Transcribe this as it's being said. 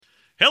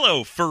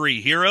Hello,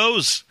 furry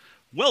heroes!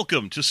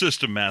 Welcome to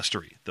System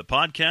Mastery, the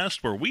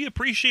podcast where we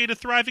appreciate a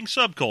thriving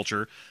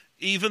subculture,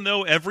 even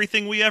though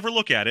everything we ever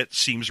look at it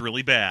seems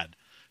really bad.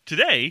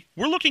 Today,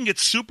 we're looking at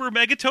Super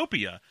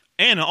Megatopia,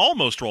 an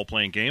almost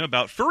role-playing game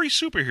about furry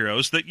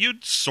superheroes that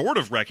you'd sort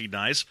of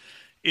recognize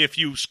if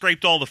you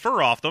scraped all the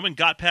fur off them and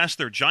got past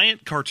their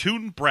giant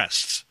cartoon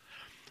breasts.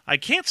 I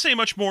can't say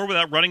much more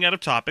without running out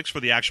of topics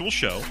for the actual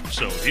show,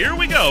 so here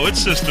we go,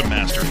 it's System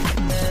Mastery.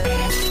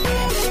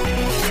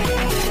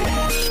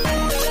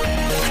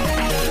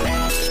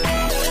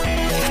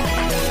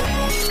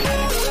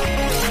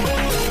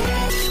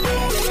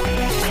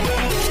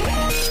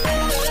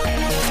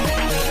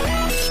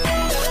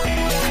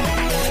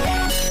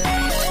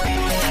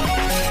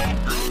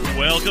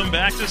 Welcome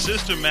back to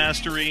System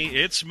Mastery.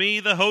 It's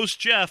me, the host,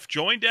 Jeff,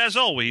 joined as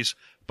always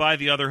by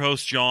the other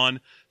host, John.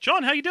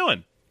 John, how you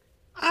doing?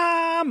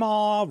 I'm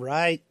all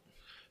right.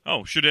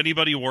 Oh, should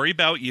anybody worry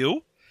about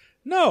you?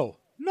 No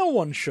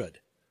one should.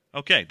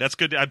 Okay, that's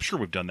good. I'm sure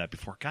we've done that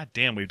before. God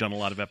damn, we've done a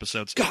lot of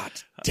episodes. God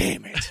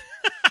damn it.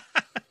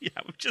 Yeah,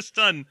 we've just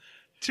done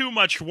too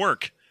much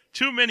work.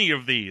 Too many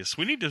of these.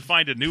 We need to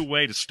find a new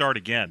way to start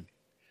again.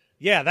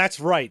 Yeah, that's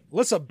right.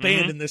 Let's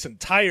abandon this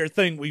entire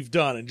thing we've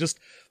done and just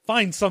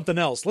find something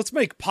else. Let's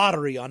make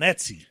pottery on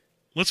Etsy.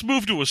 Let's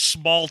move to a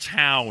small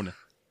town.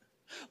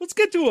 Let's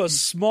get to a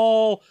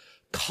small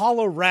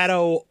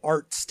Colorado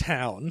arts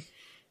town.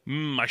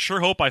 I sure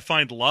hope I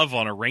find love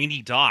on a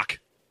rainy dock.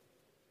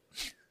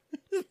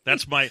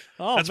 That's my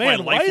my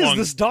lifelong... why is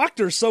this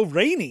doctor so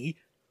rainy?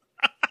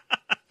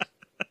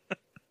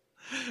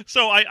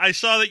 So I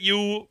saw that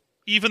you,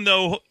 even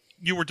though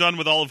you were done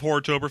with all of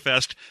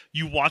Horrortoberfest,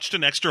 you watched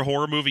an extra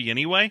horror movie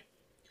anyway?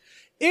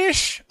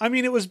 Ish. I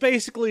mean, it was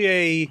basically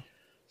a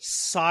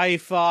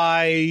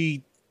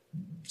sci-fi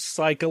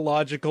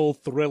psychological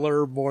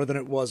thriller more than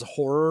it was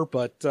horror,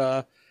 but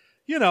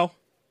it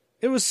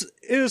was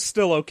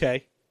still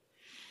okay.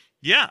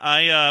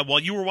 Yeah, while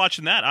you were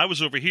watching that, I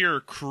was over here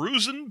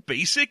cruising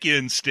Basic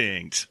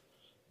Instinct.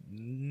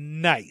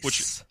 Nice.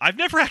 Which I've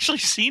never actually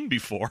seen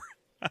before.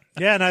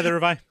 Yeah, neither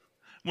have I.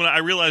 When I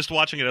realized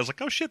watching it, I was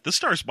like, oh shit, this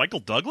stars Michael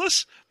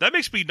Douglas? That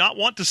makes me not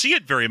want to see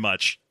it very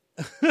much.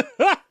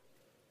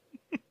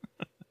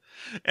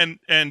 And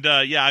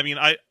yeah, I mean,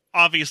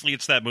 obviously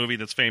it's that movie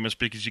that's famous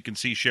because you can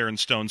see Sharon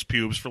Stone's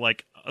pubes for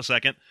like a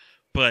second,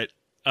 but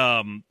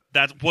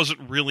that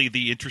wasn't really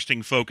the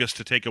interesting focus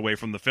to take away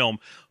from the film.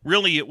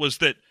 Really, it was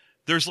that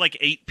there's like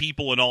 8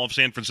 people in all of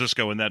San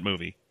Francisco in that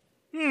movie.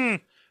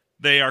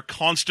 They are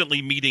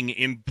constantly meeting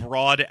in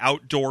broad,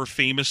 outdoor,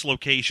 famous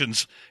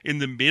locations in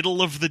the middle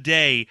of the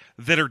day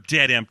that are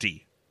dead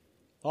empty.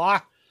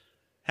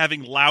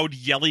 Having loud,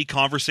 yelly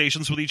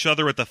conversations with each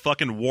other at the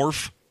fucking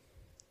wharf.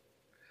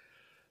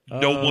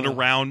 No one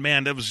around.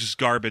 Man, that was just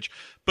garbage.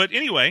 But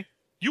anyway,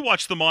 you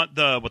watched the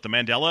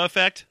Mandela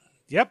Effect?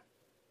 Yep,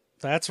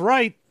 that's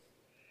right.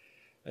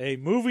 A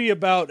movie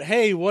about,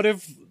 hey, what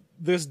if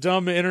this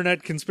dumb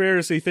internet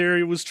conspiracy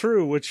theory was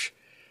true, which,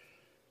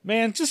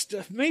 man, just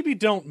maybe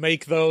don't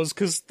make those,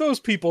 because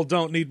those people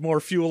don't need more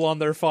fuel on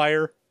their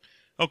fire.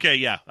 Okay,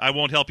 yeah, I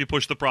won't help you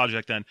push the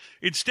project then.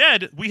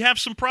 Instead, we have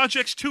some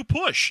projects to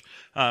push.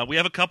 We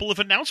have a couple of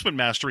announcement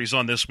masteries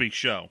on this week's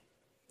show.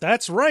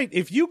 That's right.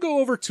 If you go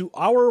over to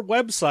our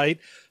website,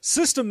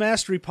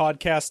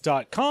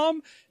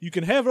 systemmasterypodcast.com, you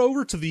can head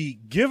over to the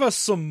Give Us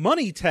Some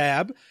Money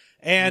tab,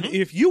 and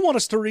if you want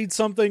us to read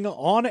something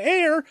on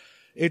air,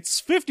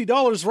 it's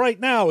 $50 right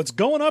now. It's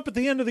going up at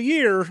the end of the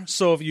year,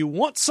 so if you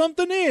want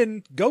something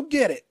in, go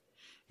get it.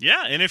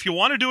 Yeah, and if you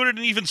want to do it in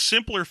an even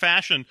simpler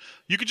fashion,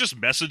 you can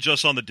just message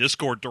us on the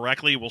Discord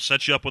directly. We'll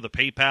set you up with a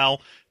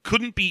PayPal.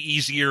 Couldn't be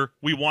easier.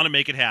 We want to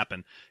make it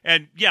happen.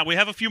 And yeah, we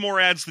have a few more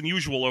ads than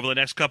usual over the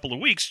next couple of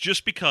weeks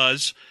just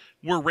because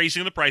we're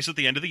raising the price at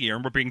the end of the year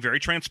and we're being very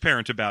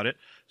transparent about it.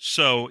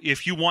 So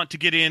if you want to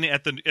get in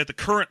at the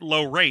current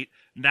low rate,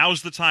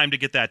 now's the time to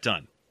get that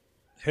done.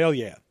 Hell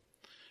yeah.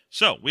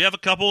 So we have a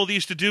couple of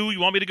these to do.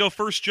 You want me to go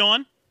first,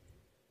 John?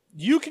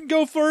 You can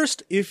go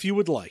first if you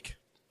would like.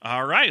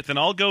 All right, then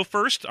I'll go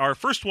first. Our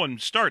first one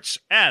starts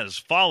as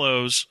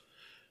follows.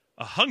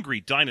 A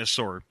hungry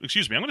dinosaur...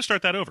 Excuse me, I'm going to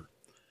start that over.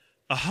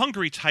 A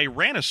hungry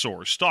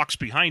tyrannosaur stalks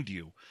behind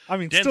you. I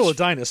mean, still a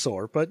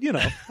dinosaur, but,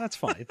 that's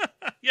fine.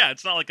 Yeah,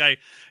 it's not like it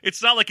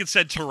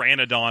said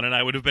pteranodon and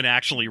I would have been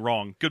actually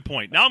wrong. Good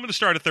point. Now I'm going to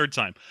start a third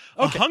time.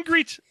 Okay.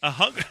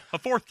 A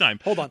fourth time.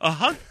 Hold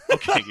on.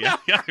 Okay, yeah,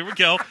 here we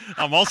go.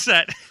 I'm all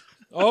set.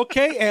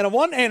 Okay, and a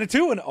 1 and a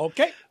 2 and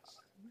okay.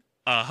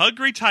 A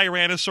hungry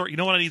tyrannosaur... You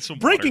know what? I need some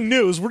Breaking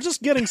news. We're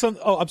just getting some...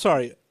 Oh, I'm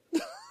sorry.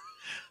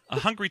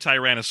 A hungry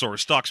tyrannosaur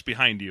stalks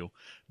behind you.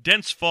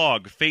 Dense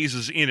fog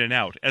phases in and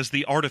out as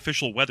the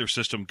artificial weather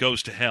system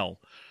goes to hell.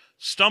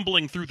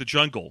 Stumbling through the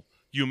jungle,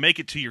 you make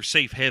it to your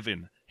safe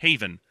haven.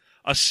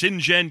 A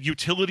Syngen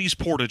Utilities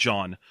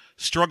Porta-John.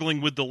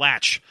 Struggling with the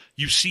latch,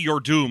 you see your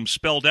doom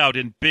spelled out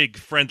in big,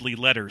 friendly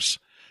letters.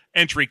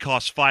 Entry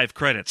costs 5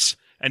 credits,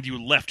 and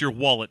you left your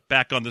wallet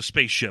back on the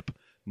spaceship.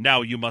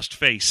 Now you must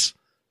face...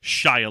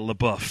 Shia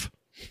LaBeouf.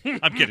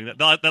 I'm kidding.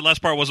 That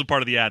last part wasn't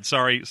part of the ad.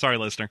 Sorry,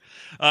 listener.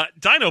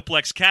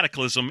 Dinoplex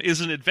Cataclysm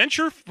is an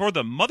adventure for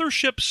the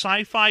mothership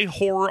sci-fi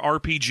horror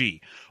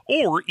RPG,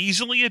 or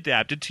easily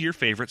adapted to your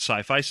favorite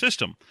sci-fi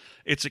system.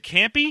 It's a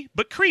campy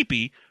but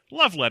creepy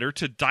love letter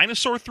to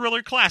dinosaur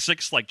thriller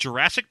classics like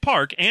Jurassic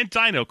Park and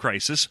Dino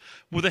Crisis,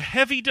 with a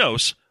heavy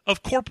dose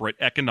of corporate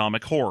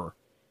economic horror.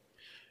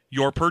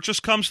 Your purchase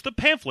comes with a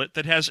pamphlet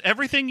that has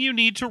everything you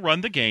need to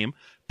run the game,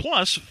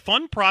 plus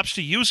fun props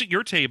to use at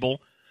your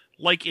table,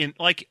 like in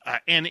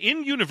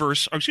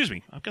universe. Oh, excuse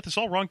me, I've got this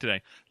all wrong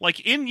today. Like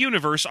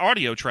in-universe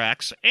audio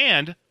tracks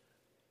and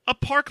a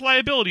park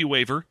liability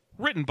waiver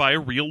written by a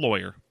real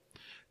lawyer.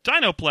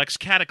 Dinoplex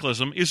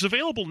Cataclysm is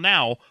available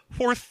now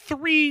for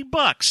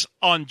 $3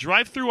 on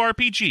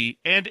DriveThruRPG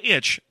and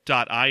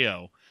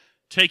itch.io.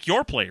 Take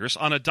your players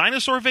on a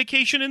dinosaur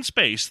vacation in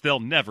space they'll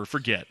never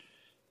forget.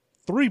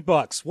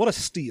 $3. What a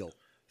steal.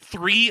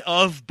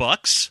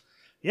 $3.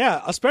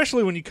 Yeah,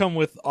 especially when you come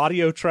with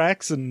audio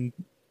tracks and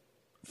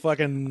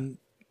fucking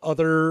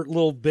other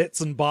little bits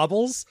and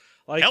bobbles.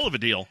 Like, hell of a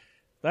deal.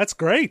 That's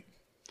great.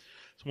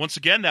 Once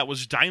again, that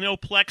was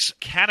Dinoplex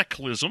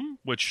Cataclysm,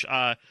 which,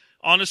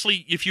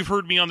 honestly, if you've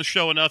heard me on the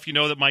show enough, you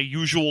know that my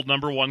usual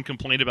number one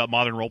complaint about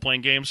modern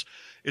role-playing games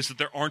is that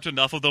there aren't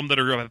enough of them that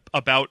are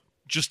about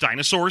just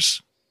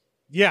dinosaurs.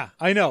 Yeah,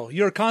 I know.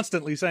 You're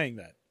constantly saying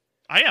that.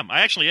 I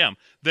actually am.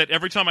 That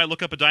every time I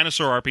look up a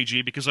dinosaur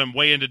RPG, because I'm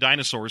way into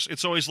dinosaurs,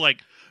 it's always like,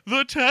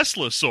 the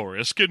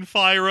Teslasaurus can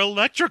fire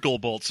electrical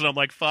bolts. And I'm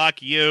like,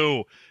 fuck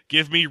you.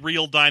 Give me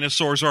real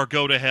dinosaurs or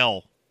go to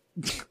hell.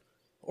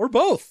 Or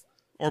both.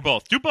 Or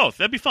both. Do both.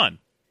 That'd be fun.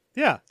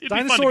 Yeah, It'd be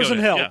fun Dinosaurs to in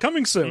go to. Hell, Yeah.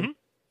 coming soon. Mm-hmm.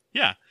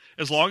 Yeah,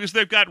 as long as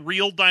they've got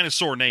real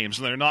dinosaur names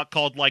and they're not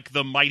called like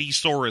the Mighty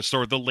Saurus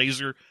or the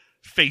Laser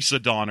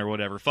Faceodon or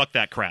whatever. Fuck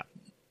that crap.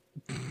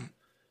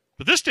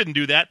 But this didn't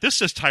do that. This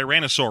says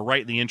Tyrannosaur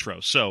right in the intro.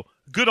 So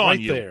good on Right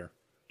you, there.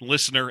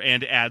 listener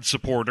and ad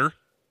supporter.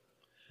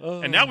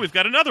 And now we've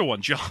got another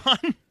one,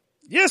 John.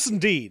 Yes,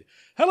 indeed.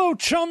 Hello,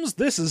 chums.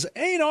 This is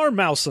Einar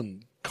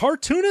Mousen,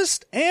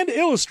 cartoonist and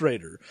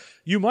illustrator.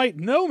 You might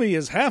know me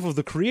as half of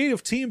the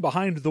creative team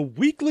behind the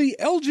weekly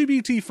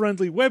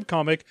LGBT-friendly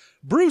webcomic,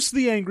 Bruce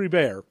the Angry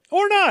Bear.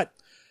 Or not.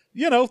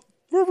 You know,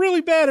 we're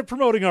really bad at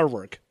promoting our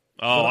work.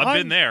 Oh, But I've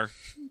been there.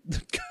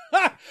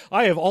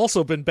 I have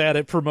also been bad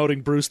at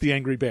promoting Bruce the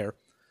Angry Bear.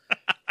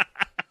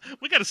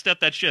 We got to step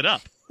that shit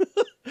up.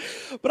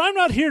 But I'm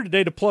not here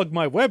today to plug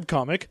my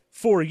webcomic,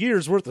 4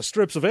 years worth of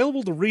strips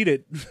available to read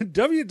at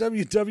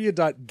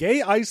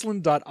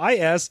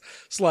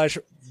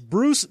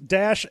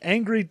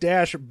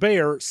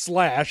www.gayiceland.is/Bruce-Angry-Bear/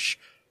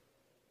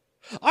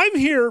 I'm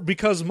here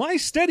because my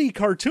steady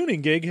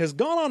cartooning gig has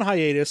gone on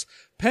hiatus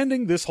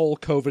pending this whole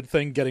COVID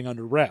thing getting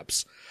under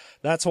wraps.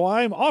 That's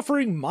why I'm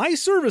offering my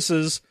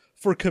services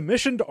for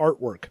commissioned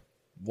artwork.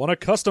 Want a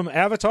custom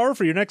avatar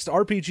for your next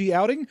RPG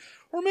outing?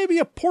 Or maybe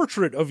a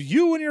portrait of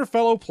you and your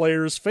fellow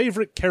players'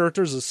 favorite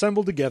characters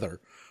assembled together?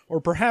 Or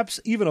perhaps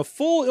even a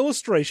full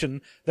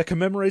illustration that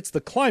commemorates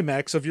the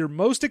climax of your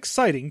most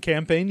exciting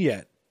campaign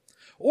yet?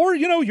 Or,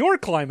 you know, your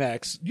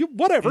climax.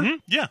 Whatever. Mm-hmm.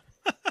 Yeah.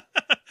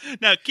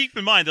 Now, keep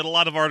in mind that a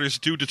lot of artists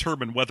do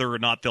determine whether or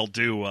not they'll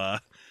do an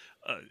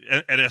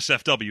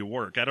SFW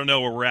work. I don't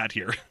know where we're at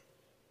here.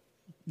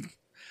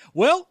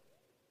 Well,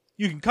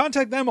 you can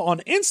contact them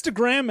on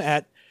Instagram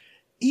at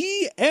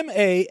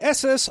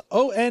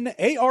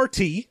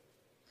EMASSONART,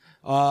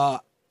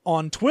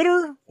 on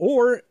Twitter,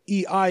 or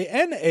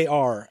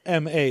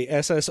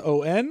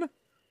EINARMASSON,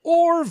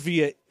 or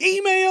via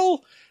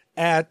email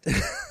at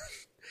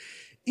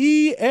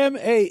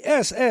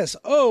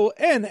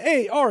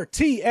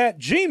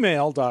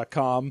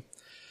EMASSONART@gmail.com.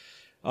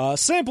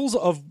 Samples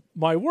of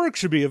my work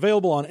should be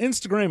available on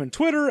Instagram and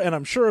Twitter, and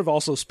I'm sure I've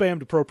also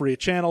spammed appropriate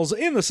channels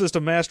in the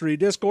System Mastery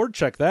Discord.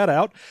 Check that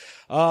out.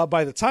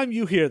 By the time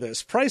you hear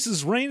this,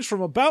 prices range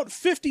from about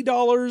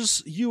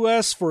 $50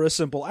 US for a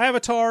simple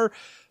avatar,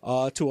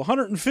 to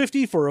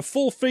 $150 for a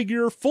full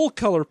figure, full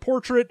color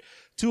portrait,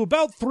 to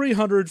about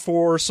 $300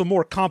 for some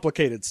more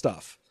complicated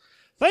stuff.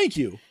 Thank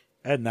you.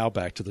 And now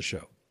back to the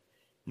show.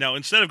 Now,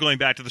 instead of going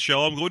back to the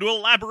show, I'm going to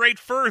elaborate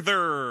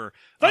further.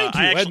 Thank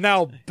you. And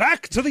now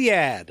back to the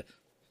ad.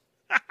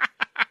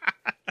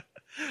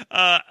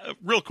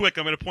 Real quick,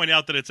 I'm going to point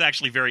out that it's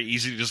actually very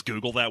easy to just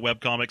Google that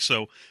webcomic.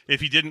 So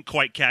if you didn't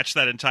quite catch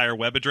that entire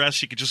web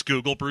address, you could just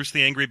Google Bruce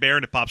the Angry Bear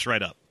and it pops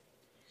right up.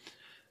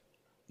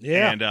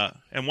 Yeah.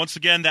 And once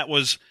again, that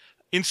was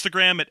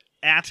Instagram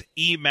at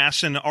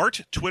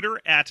emasonart, Twitter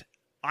at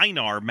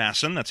Einar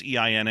Masson, that's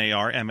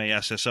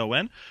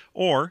EINARMASSON,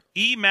 or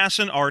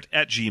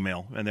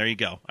emasonart@gmail. And there you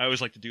go. I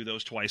always like to do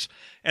those twice.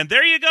 And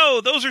there you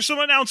go. Those are some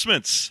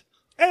announcements.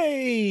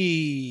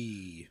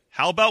 Hey!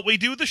 How about we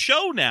do the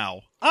show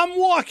now? I'm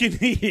walking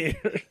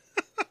here.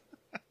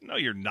 No,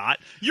 you're not.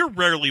 You're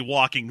rarely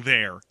walking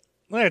there.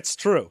 That's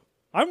true.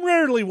 I'm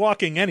rarely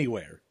walking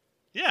anywhere.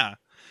 Yeah.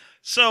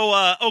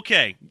 So,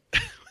 okay.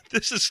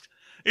 It's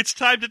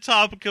time to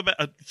talk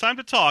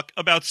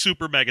about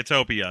Super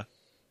Megatopia.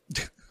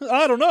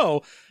 I don't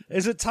know.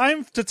 Is it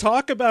time to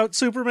talk about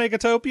Super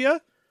Megatopia?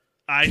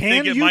 I Can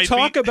think it you might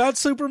talk be... about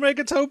Super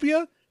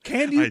Megatopia?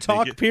 Can you I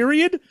talk, think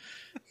period?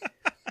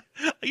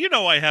 You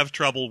know I have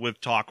trouble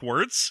with talk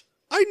words.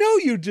 I know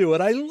you do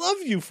it. I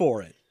love you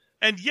for it.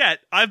 And yet,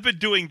 I've been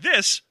doing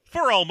this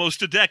for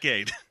almost a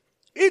decade.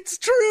 It's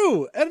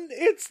true, and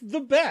it's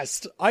the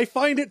best. I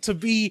find it to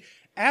be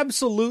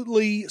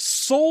absolutely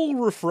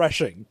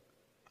soul-refreshing.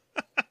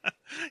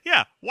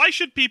 Yeah, why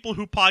should people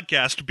who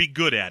podcast be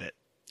good at it?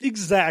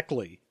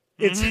 Exactly.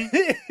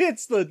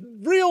 It's the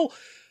real,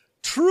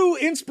 true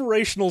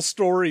inspirational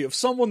story of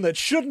someone that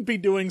shouldn't be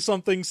doing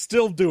something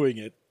still doing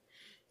it.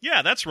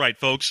 Yeah, that's right,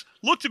 folks.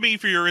 Look to me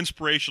for your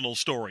inspirational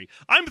story.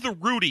 I'm the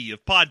Rudy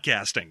of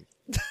podcasting.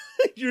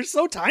 You're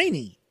so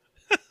tiny.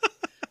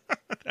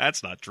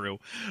 That's not true.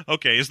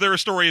 Okay, is there a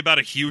story about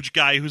a huge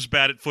guy who's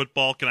bad at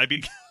football? Can that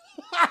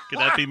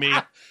be me?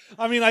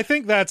 I mean, I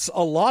think that's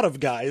a lot of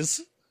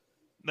guys.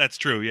 That's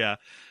true, yeah.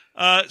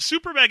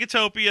 Super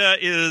Megatopia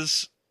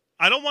is,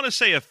 I don't want to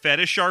say a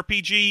fetish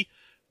RPG,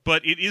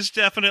 but it is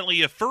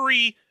definitely a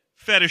furry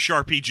fetish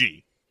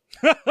RPG.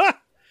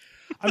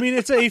 I mean,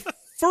 it's a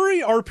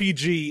furry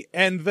RPG,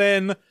 and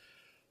then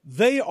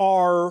they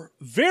are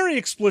very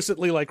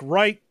explicitly, like,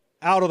 right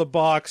out of the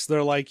box,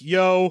 they're like,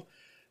 yo,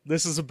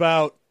 this is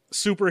about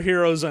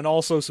superheroes and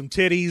also some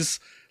titties.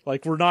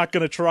 Like, we're not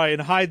going to try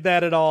and hide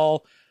that at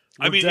all.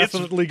 We're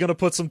definitely going to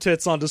put some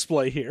tits on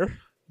display here.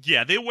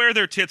 Yeah, they wear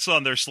their tits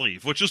on their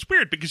sleeve, which is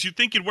weird because you'd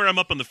think you'd wear them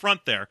up on the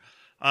front there.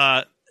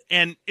 And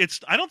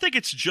I don't think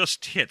it's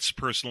just tits,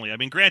 personally. I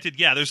mean, granted,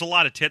 yeah, there's a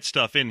lot of tit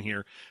stuff in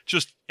here,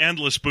 just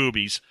endless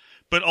boobies.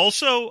 But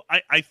also,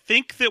 I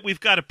think that we've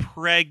got a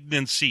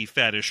pregnancy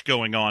fetish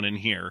going on in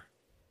here.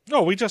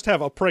 Oh, we just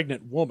have a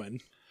pregnant woman.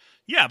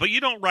 Yeah, but you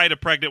don't write a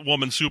pregnant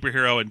woman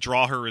superhero and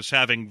draw her as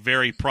having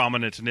very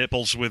prominent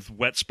nipples with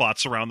wet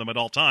spots around them at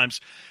all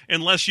times,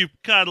 unless you've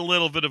got a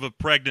little bit of a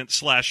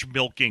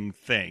pregnant/milking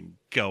thing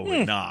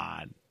going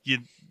on.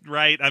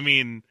 Right? I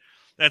mean,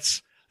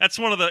 that's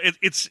one of the...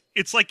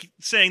 It's like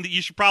saying that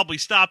you should probably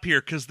stop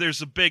here because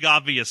there's a big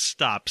obvious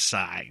stop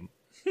sign.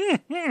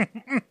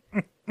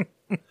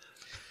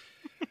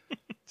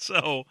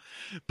 So,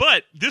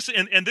 but this...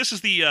 And this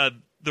is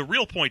the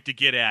real point to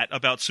get at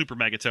about Super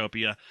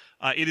Megatopia.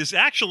 It is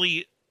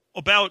actually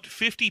about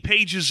 50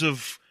 pages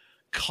of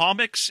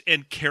comics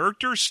and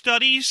character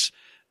studies,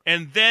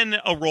 and then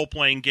a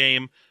role-playing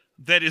game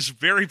that is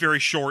very, very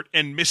short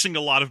and missing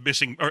a lot of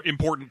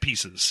important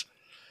pieces.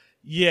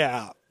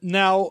 Yeah.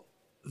 Now,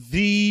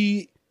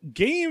 the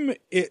game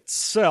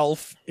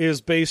itself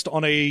is based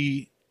on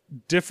a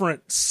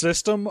different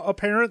system,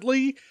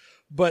 apparently,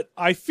 but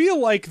I feel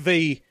like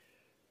they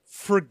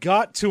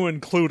forgot to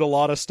include a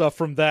lot of stuff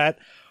from that,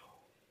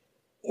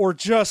 or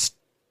just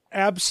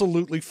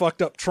absolutely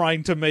fucked up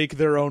trying to make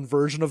their own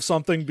version of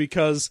something,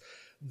 because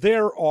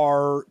there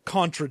are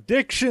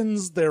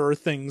contradictions, there are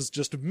things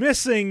just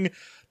missing,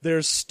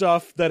 there's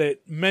stuff that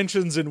it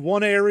mentions in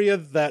one area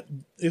that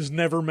is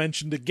never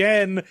mentioned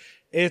again.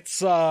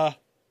 It's, God,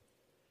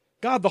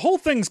 the whole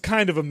thing's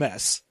kind of a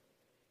mess.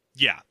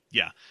 Yeah.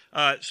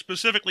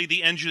 Specifically,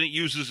 the engine it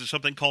uses is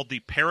something called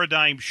the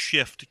Paradigm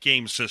Shift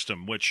game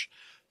system, which...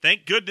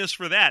 Thank goodness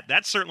for that.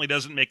 That certainly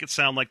doesn't make it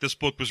sound like this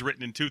book was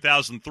written in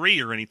 2003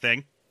 or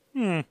anything.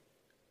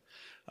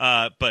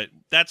 But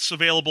that's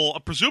available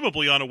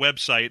presumably on a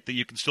website that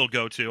you can still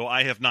go to.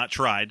 I have not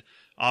tried.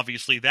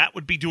 Obviously, that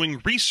would be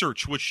doing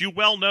research, which you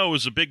well know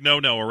is a big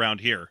no-no around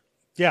here.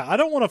 Yeah, I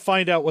don't want to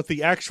find out what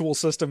the actual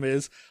system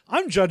is.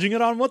 I'm judging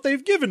it on what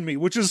they've given me,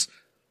 which is,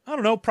 I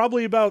don't know,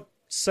 probably about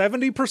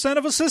 70%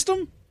 of a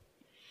system?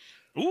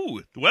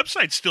 Ooh, the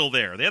website's still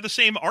there. They have the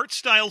same art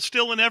style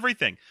still and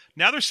everything.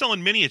 Now they're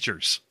selling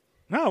miniatures.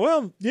 Oh,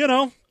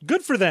 well,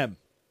 good for them.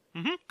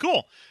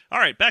 Cool. All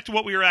right, back to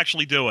what we were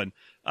actually doing.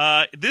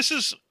 This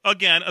is,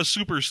 again, a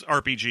Supers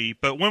RPG,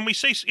 but when we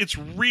say it's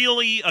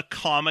really a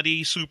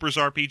comedy Supers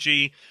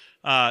RPG,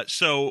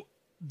 so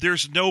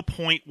there's no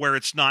point where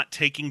it's not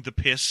taking the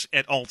piss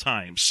at all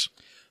times.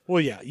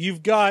 Well, yeah,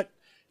 you've got,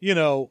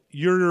 your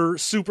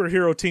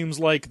superhero teams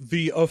like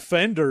the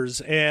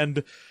Offenders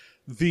and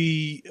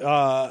the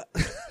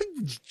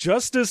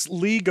Justice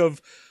League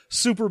of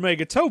Super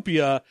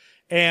Megatopia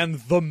and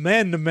the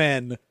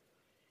Men.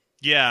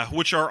 Yeah,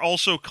 which are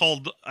also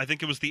called, I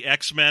think it was the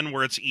X-Men,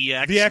 where it's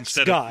EX. The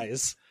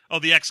X-Guys.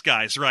 The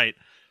X-Guys, right.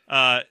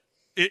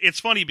 It's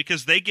funny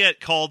because they get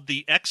called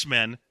the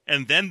X-Men,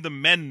 and then the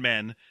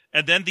Men,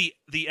 and then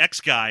the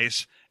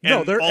X-Guys.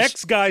 No, they're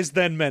X-Guys,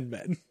 then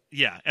Men.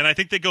 Yeah, and I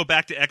think they go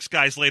back to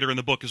X-Guys later in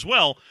the book as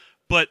well,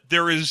 but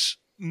there is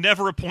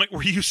never a point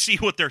where you see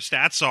what their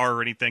stats are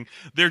or anything.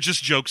 They're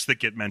just jokes that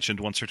get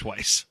mentioned once or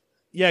twice.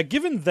 Yeah,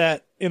 given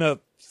that in a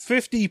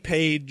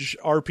 50-page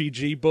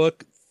RPG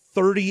book,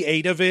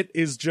 38 of it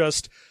is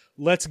just,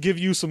 let's give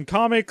you some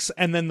comics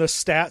and then the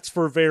stats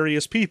for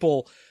various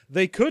people,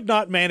 they could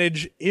not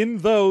manage in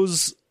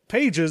those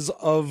pages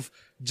of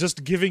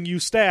just giving you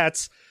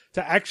stats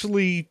to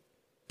actually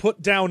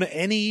put down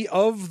any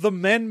of the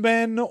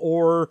Men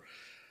or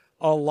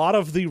a lot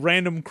of the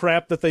random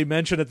crap that they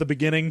mention at the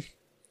beginning.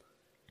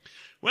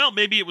 Well,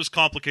 maybe it was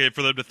complicated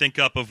for them to think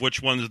up of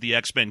which ones of the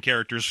X-Men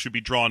characters should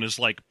be drawn as,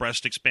 like,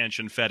 breast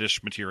expansion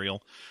fetish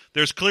material.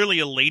 There's clearly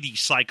a lady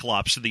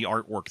Cyclops in the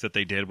artwork that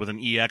they did with an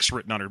EX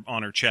written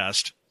on her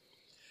chest.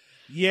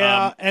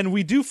 Yeah, and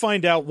we do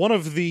find out one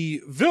of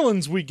the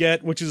villains we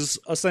get, which is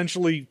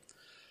essentially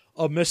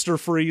a Mr.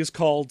 Freeze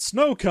called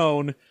Snow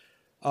Cone,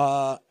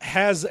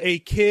 has a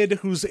kid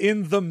who's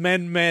in the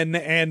Men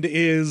and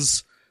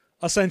is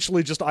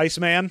essentially just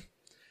Iceman.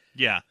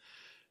 Yeah.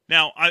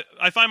 Now,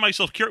 I find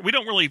myself curious. We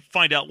don't really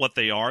find out what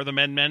they are, the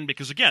Men,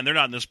 because, again, they're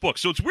not in this book.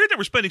 So it's weird that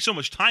we're spending so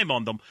much time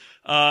on them.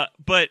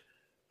 But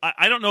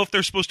I don't know if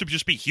they're supposed to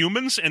just be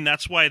humans, and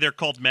that's why they're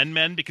called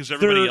Men, because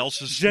everybody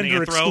else is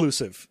gender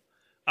exclusive.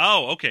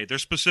 Oh, okay. They're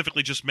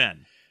specifically just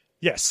men.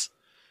 Yes.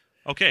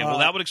 Okay, well,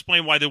 that would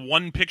explain why the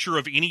one picture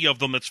of any of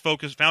them that's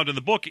found in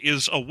the book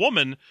is a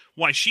woman,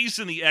 why she's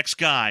in the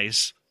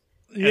X-Guys.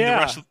 And yeah.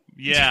 The rest of,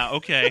 yeah,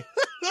 okay.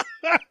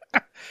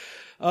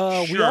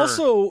 We Sure.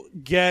 also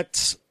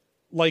get,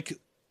 like,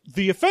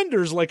 the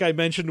Offenders, like I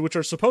mentioned, which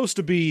are supposed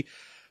to be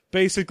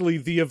basically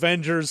the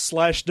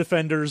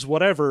Avengers/Defenders,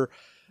 whatever,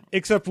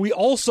 except we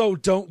also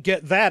don't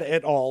get that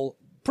at all.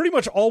 Pretty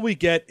much all we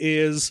get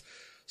is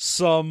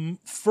some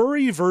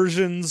furry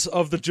versions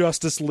of the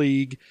Justice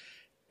League,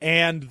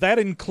 and that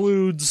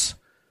includes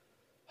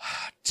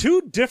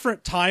 2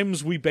 different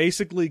times we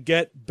basically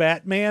get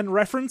Batman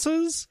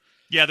references.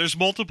 Yeah, there's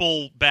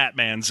multiple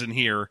Batmans in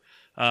here.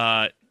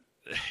 I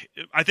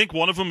think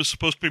one of them is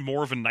supposed to be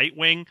more of a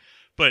Nightwing,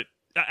 but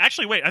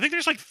actually, wait, I think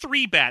there's like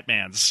 3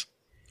 Batmans.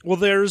 Well,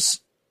 there's,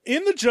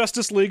 in the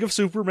Justice League of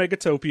Super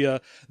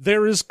Megatopia,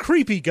 there is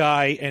Creepy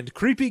Guy, and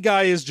Creepy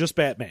Guy is just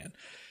Batman.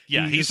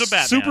 Yeah, he's a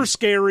Batman. Super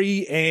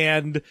scary,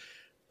 and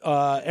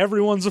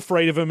everyone's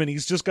afraid of him, and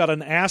he's just got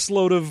an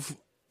assload of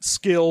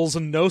skills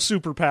and no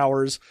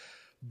superpowers.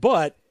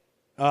 But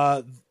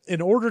in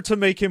order to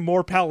make him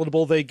more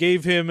palatable, they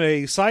gave him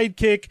a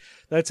sidekick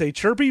that's a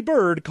chirpy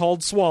bird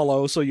called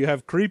Swallow. So you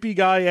have Creepy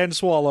Guy and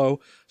Swallow.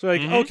 So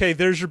okay,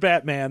 there's your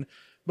Batman.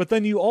 But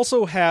then you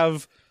also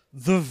have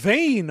the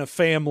Vane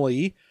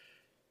family,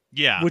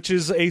 Yeah. which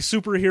is a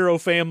superhero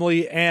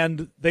family,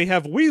 and they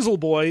have Weasel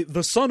Boy,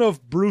 the son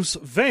of Bruce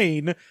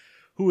Vane,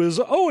 who is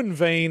Owen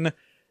Vane,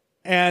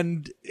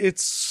 and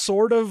it's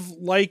sort of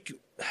like...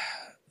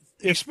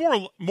 It's more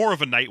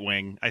of a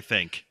Nightwing, I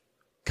think.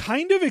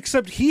 Kind of,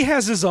 except he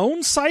has his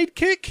own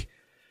sidekick.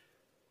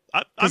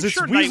 I'm Because it's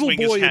sure Weasel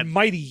Nightwing Boy has had... and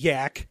Mighty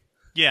Yak.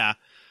 Yeah.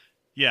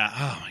 Yeah.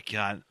 Oh, my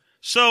God.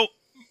 So,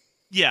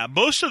 yeah,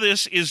 most of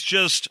this is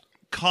just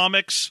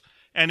comics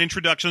and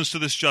introductions to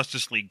this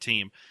Justice League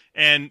team.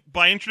 And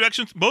by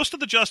introductions, most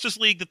of the Justice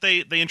League that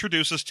they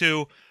introduce us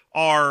to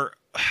are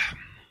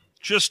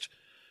just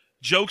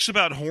jokes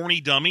about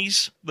horny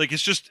dummies. Like,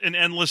 it's just an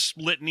endless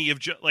litany of,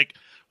 like,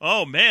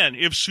 oh, man,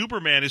 if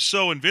Superman is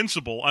so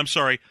invincible, I'm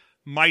sorry,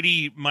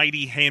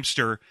 mighty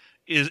hamster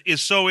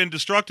is so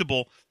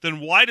indestructible, then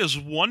why does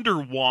Wonder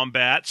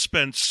Wombat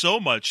spend so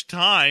much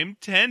time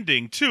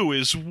tending to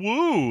his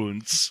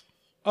wounds?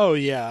 Oh,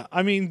 yeah.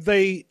 I mean,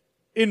 they...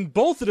 In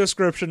both the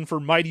description for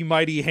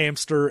Mighty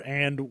Hamster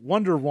and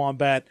Wonder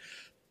Wombat,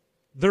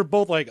 they're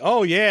both like,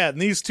 oh, yeah,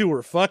 and these two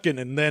are fucking,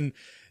 and then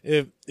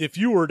if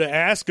you were to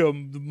ask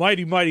them, the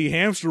Mighty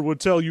Hamster would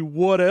tell you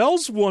what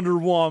else Wonder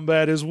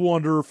Wombat is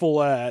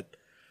wonderful at.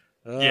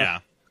 Yeah.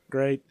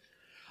 Great.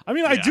 I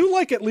mean, I do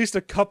like at least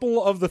a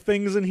couple of the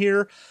things in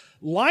here.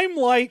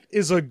 Limelight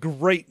is a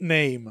great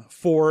name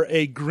for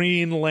a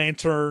Green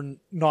Lantern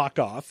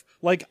knockoff.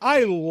 Like,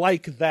 I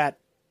like that.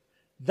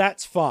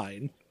 That's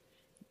fine.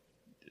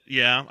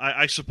 Yeah,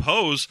 I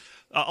suppose.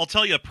 I'll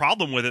tell you a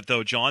problem with it,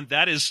 though, John.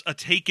 That is a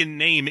taken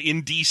name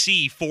in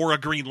DC for a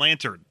Green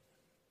Lantern.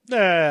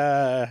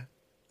 I'm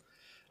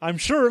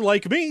sure,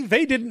 like me,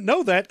 they didn't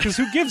know that, because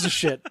who gives a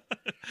shit?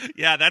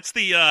 Yeah, that's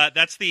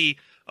the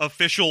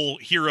official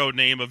hero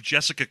name of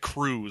Jessica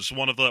Cruz,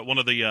 one of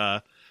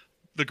the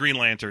Green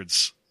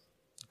Lanterns.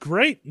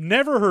 Great,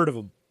 never heard of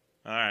him.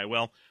 All right,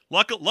 well,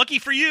 lucky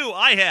for you,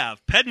 I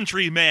have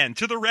Pedantry Man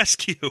to the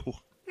rescue.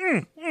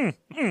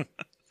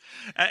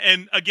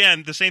 And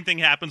again, the same thing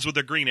happens with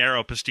the Green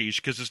Arrow pastiche,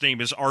 because his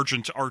name is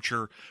Argent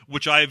Archer,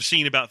 which I have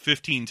seen about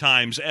 15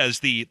 times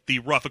as the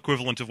rough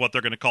equivalent of what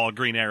they're going to call a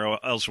Green Arrow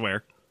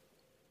elsewhere.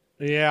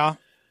 Yeah.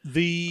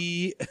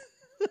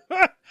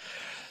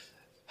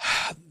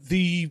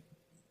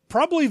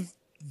 Probably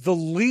the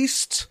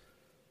least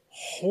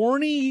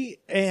horny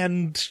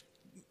and,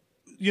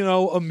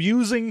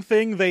 amusing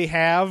thing they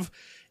have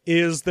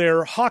is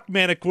their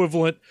Hawkman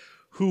equivalent,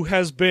 who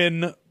has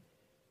been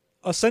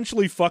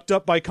essentially fucked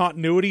up by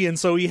continuity, and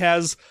so he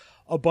has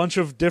a bunch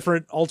of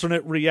different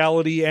alternate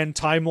reality and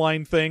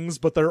timeline things,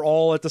 but they're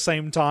all at the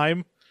same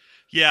time.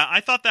 Yeah, I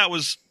thought that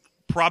was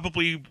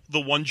probably the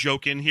one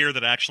joke in here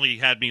that actually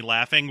had me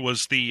laughing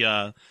was the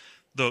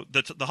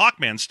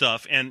Hawkman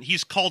stuff, and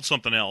he's called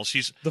something else.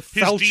 He's the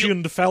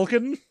Falchion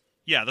Falcon?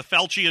 Yeah, the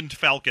Falchion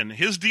Falcon.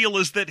 His deal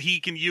is that he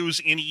can use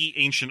any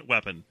ancient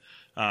weapon.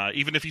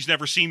 Even if he's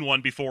never seen one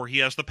before, he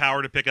has the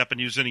power to pick up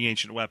and use any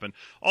ancient weapon.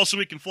 Also,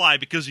 he can fly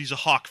because he's a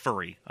hawk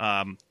furry.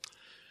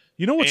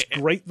 You know what's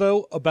great,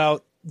 though,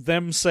 about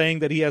them saying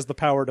that he has the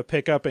power to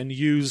pick up and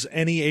use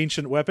any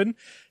ancient weapon.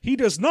 He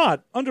does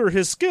not, under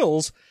his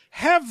skills,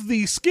 have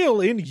the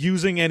skill in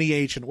using any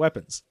ancient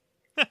weapons.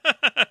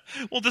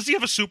 Well, does he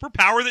have a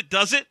superpower that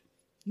does it?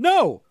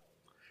 No.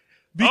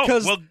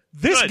 Because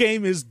this good.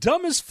 game is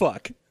dumb as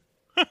fuck.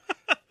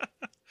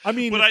 I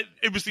mean,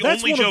 it was the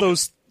that's only one joke. of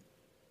those.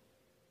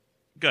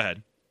 Go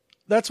ahead.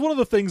 That's one of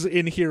the things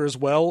in here as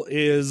well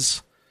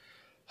is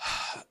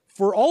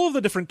for all of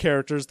the different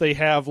characters, they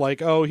have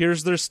like, oh,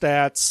 here's their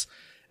stats,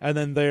 and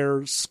then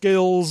their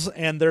skills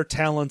and their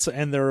talents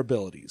and their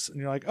abilities. And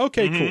you're like,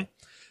 okay, cool.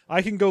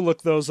 I can go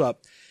look those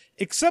up.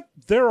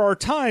 Except there are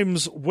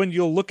times when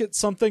you'll look at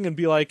something and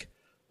be like,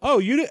 oh,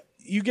 you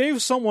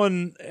gave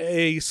someone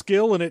a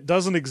skill and it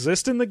doesn't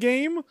exist in the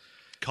game.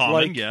 Common,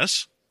 like,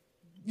 yes.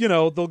 You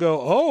know, they'll go,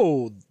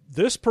 oh,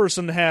 this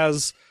person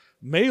has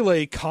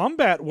melee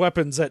combat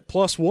weapons at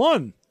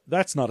 +1.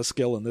 That's not a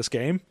skill in this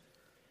game.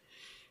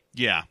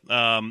 Yeah.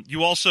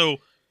 You also,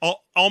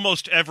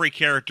 almost every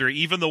character,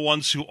 even the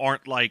ones who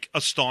aren't like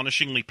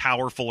astonishingly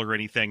powerful or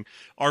anything,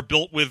 are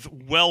built with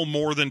well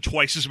more than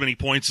twice as many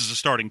points as a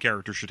starting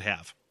character should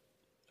have.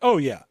 Oh,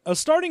 yeah. A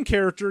starting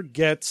character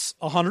gets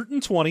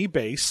 120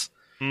 base.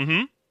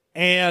 Mm-hmm.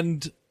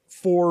 And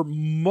for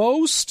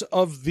most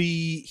of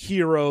the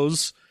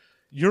heroes,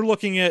 you're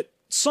looking at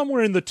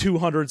somewhere in the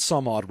 200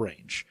 some odd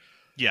range.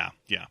 Yeah,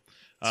 yeah.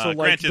 So, like,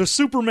 granted, the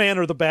Superman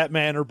or the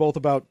Batman are both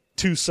about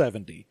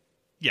 270.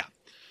 Yeah.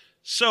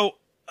 So,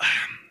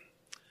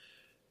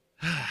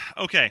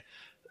 okay.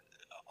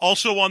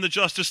 Also on the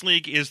Justice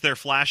League is their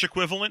Flash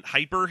equivalent,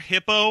 Hyper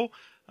Hippo,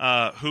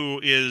 who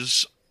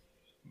is...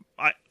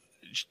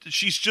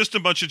 she's just a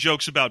bunch of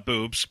jokes about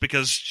boobs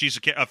because she's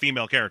a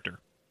female character.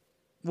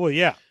 Well,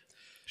 yeah.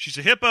 She's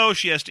a hippo.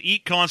 She has to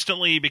eat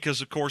constantly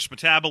because, of course,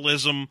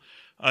 metabolism...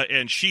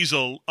 and she's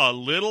a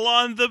little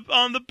on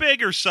the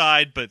bigger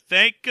side, but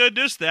thank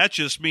goodness that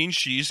just means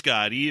she's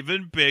got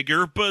even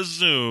bigger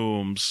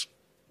bazooms.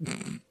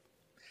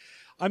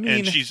 I mean,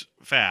 and she's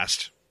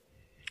fast.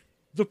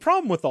 The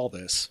problem with all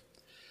this,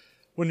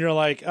 when you're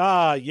like,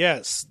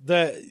 yes,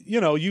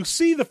 you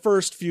see the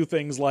first few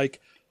things like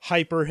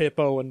Hyper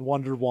Hippo and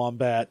Wonder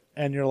Wombat,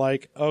 and you're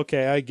like,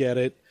 okay, I get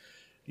it.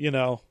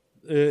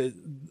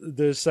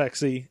 They're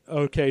sexy.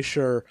 Okay,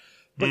 sure.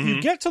 But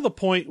you get to the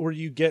point where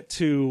you get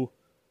to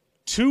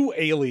two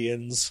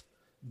aliens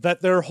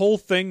that their whole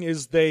thing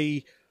is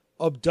they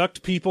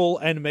abduct people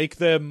and make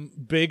them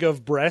big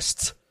of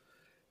breasts.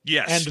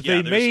 Yes. And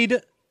they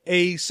made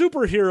a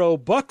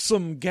superhero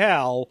buxom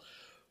gal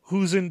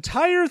whose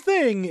entire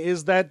thing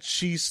is that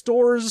she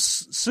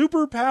stores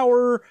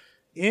superpower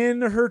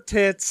in her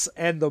tits,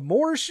 and the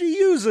more she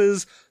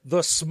uses,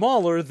 the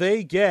smaller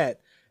they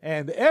get.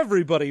 And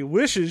everybody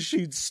wishes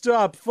she'd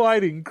stop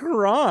fighting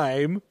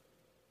crime.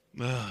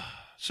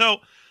 So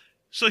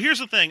here's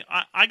the thing.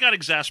 I got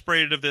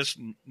exasperated of this,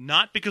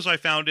 not because I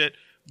found it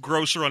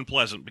gross or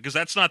unpleasant, because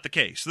that's not the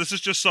case. This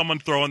is just someone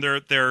throwing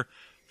their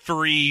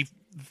furry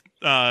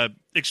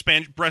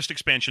breast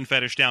expansion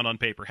fetish down on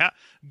paper.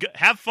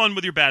 Have fun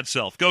with your bad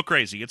self. Go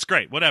crazy. It's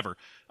great. Whatever.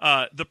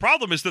 The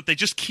problem is that they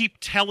just keep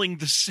telling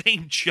the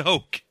same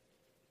joke.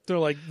 They're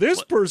like,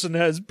 this person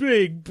has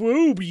big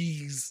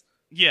boobies.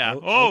 Yeah.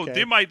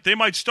 Okay. They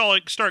might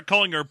start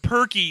calling her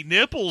Perky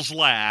Nipples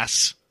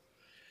Lass.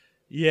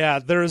 Yeah,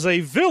 there's a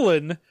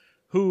villain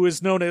who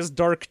is known as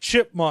Dark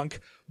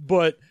Chipmunk,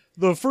 but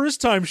the first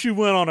time she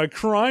went on a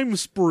crime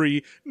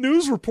spree,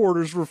 news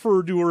reporters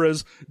referred to her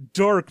as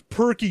Dark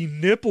Perky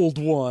Nippled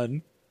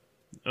One.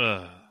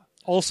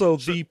 Also,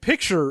 the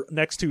picture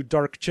next to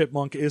Dark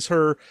Chipmunk is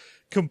her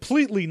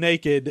completely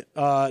naked,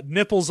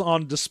 nipples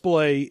on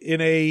display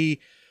in a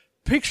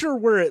picture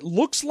where it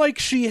looks like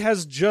she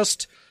has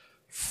just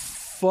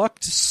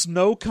fucked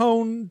snow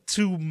cone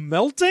to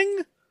melting?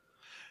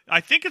 I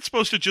think it's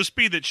supposed to just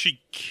be that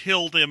she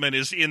killed him and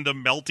is in the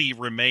melty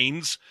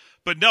remains.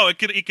 But no, it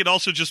could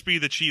also just be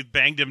that she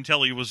banged him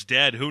till he was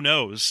dead. Who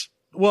knows?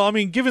 Well, I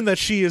mean, given that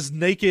she is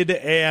naked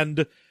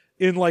and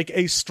in like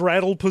a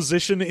straddle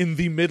position in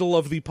the middle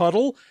of the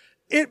puddle,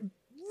 it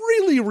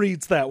really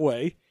reads that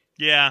way.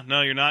 Yeah,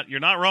 no, you're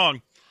not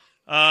wrong.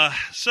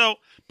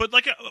 But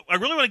like, I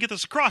really want to get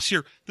this across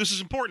here. This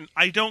is important.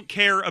 I don't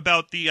care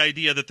about the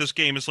idea that this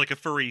game is like a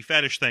furry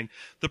fetish thing.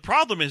 The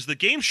problem is the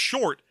game's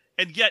short,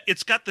 and yet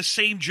it's got the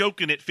same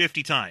joke in it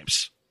 50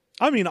 times.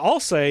 I mean, I'll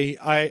say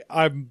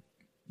I'm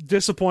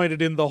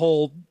disappointed in the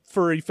whole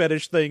furry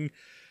fetish thing,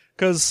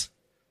 because,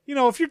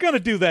 if you're going to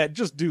do that,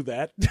 just do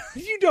that.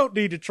 You don't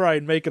need to try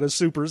and make it a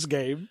supers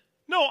game.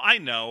 No, I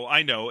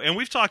know. And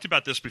we've talked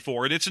about this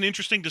before, and it's an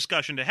interesting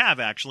discussion to have,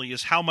 actually,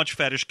 is how much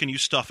fetish can you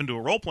stuff into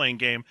a role-playing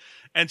game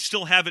and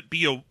still have it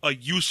be a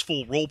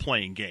useful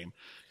role-playing game?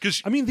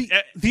 Because, I mean,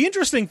 the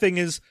interesting thing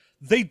is,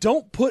 they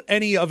don't put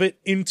any of it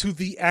into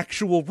the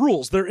actual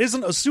rules. There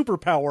isn't a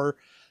superpower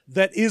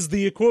that is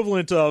the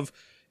equivalent of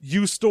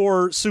you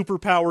store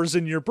superpowers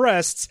in your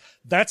breasts.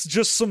 That's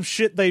just some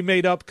shit they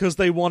made up because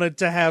they wanted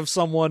to have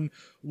someone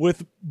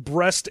with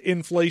breast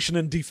inflation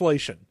and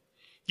deflation.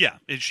 Yeah,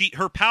 and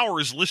her power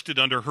is listed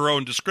under her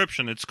own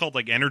description. It's called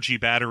like energy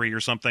battery or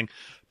something.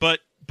 But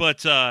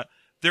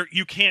there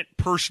you can't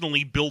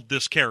personally build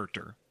this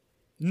character.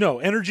 No,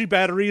 energy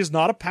battery is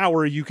not a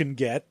power you can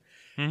get.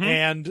 Mm-hmm.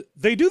 And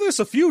they do this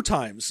a few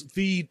times.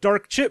 The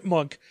Dark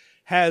Chipmunk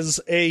has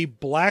a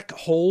black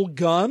hole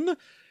gun,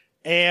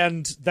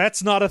 and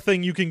that's not a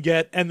thing you can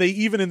get. And they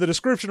even in the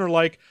description are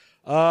like,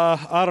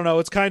 I don't know,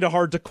 it's kind of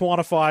hard to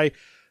quantify.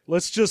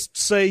 Let's just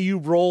say you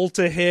roll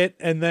to hit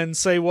and then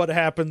say what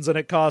happens, and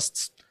it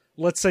costs,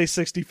 let's say,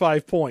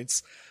 65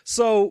 points.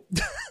 So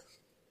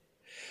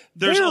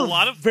there's a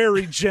lot of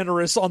very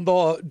generous on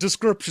the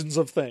descriptions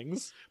of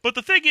things. But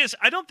the thing is,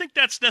 I don't think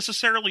that's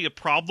necessarily a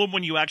problem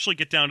when you actually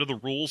get down to the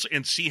rules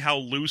and see how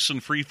loose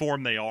and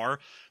freeform they are.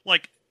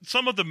 Like,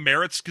 some of the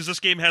merits, because this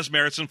game has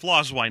merits and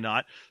flaws, why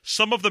not?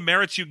 Some of the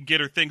merits you can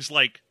get are things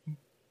like,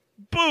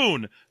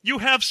 boon! You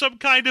have some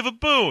kind of a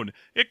boon.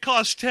 It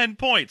costs 10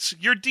 points.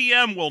 Your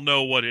DM will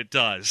know what it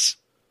does.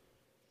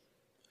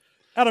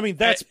 And I mean,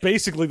 that's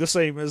basically the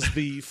same as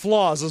the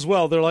flaws as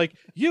well. They're like,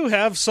 you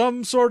have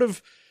some sort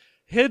of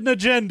hidden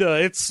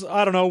agenda. It's,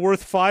 I don't know,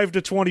 worth 5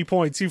 to 20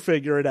 points. You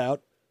figure it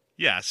out.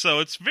 Yeah, so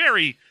it's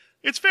very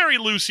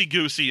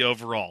loosey-goosey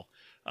overall.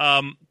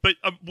 But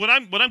what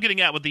I'm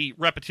getting at with the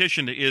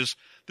repetition is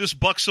this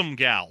buxom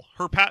gal.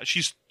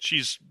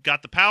 She's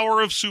got the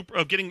power of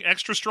getting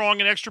extra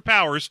strong and extra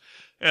powers.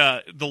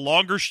 The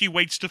longer she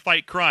waits to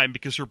fight crime,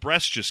 because her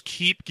breasts just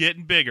keep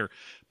getting bigger.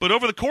 But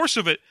over the course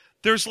of it,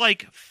 there's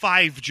like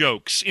 5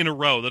 jokes in a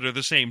row that are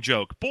the same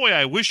joke. Boy,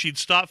 I wish she'd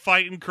stop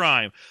fighting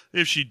crime.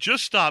 If she'd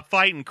just stop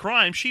fighting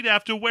crime, she'd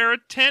have to wear a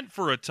tent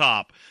for a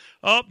top.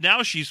 Oh,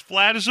 now she's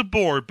flat as a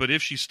board, but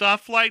if she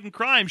stopped fighting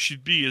crime,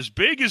 she'd be as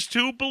big as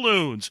 2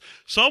 balloons.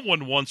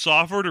 Someone once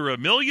offered her $1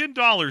 million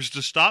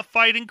to stop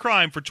fighting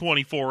crime for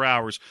 24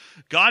 hours.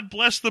 God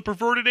bless the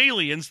perverted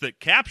aliens that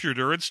captured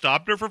her and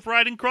stopped her from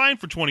fighting crime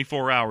for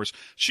 24 hours.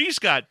 She's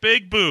got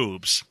big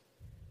boobs.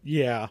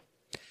 Yeah.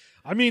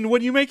 I mean,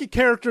 when you make a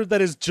character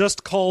that is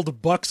just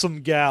called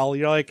Buxom Gal,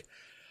 you're like,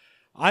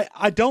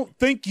 I don't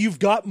think you've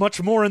got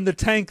much more in the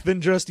tank than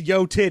just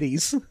yo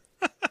titties.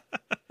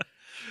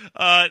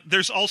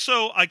 There's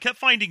also, I kept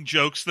finding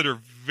jokes that are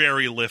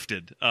very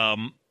lifted.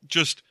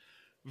 Just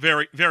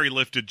very, very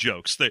lifted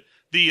jokes.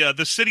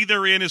 The city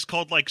they're in is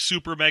called like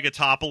Super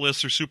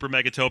Megatopolis or Super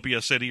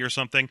Megatopia City or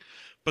something.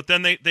 But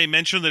then they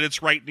mention that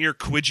it's right near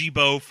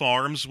Quidgibo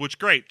Farms, which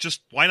great.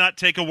 Just why not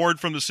take a word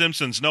from The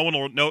Simpsons? No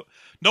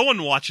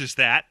one watches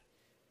that.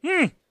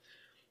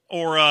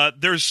 Or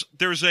there's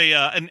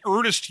an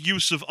earnest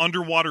use of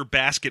underwater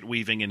basket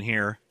weaving in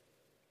here.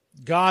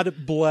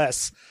 God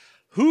bless.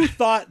 Who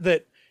thought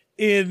that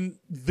in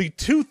the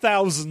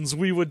 2000s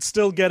we would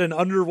still get an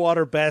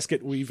underwater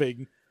basket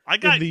weaving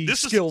in the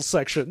skills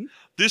section?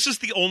 This is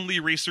the only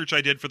research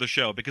I did for the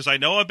show, because I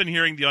know I've been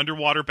hearing the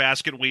underwater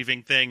basket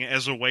weaving thing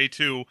as a way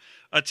to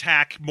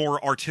attack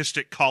more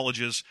artistic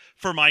colleges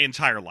for my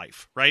entire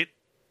life, right?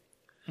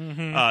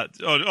 Mm-hmm.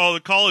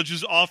 The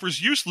college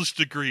offers useless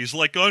degrees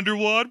like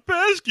underwater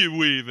basket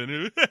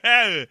weaving.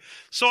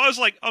 So I was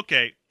like,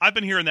 okay, I've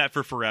been hearing that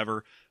for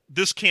forever.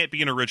 This can't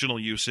be an original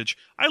usage.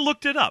 I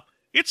looked it up.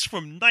 It's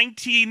from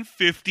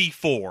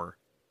 1954.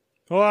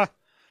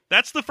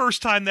 That's the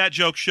first time that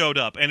joke showed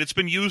up, and it's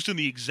been used in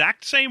the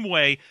exact same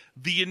way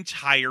the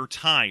entire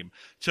time,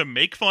 to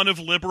make fun of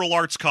liberal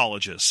arts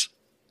colleges.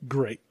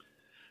 Great.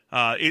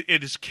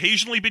 It has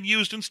occasionally been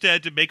used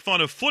instead to make fun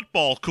of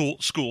football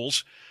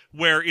schools,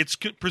 where it's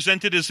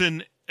presented as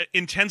an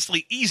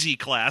intensely easy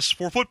class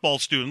for football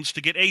students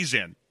to get A's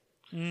in.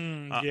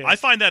 Yes. I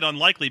find that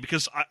unlikely,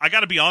 because I got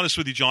to be honest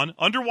with you, John,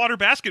 underwater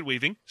basket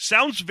weaving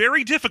sounds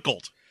very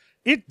difficult.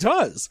 It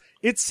does.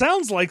 It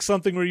sounds like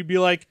something where you'd be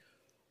like,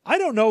 I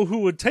don't know who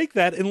would take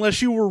that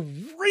unless you were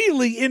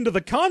really into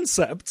the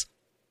concept.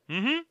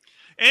 Mm-hmm.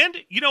 And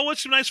you know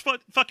what's a nice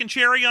fucking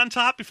cherry on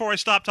top before I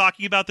stop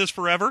talking about this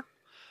forever?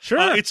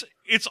 Sure.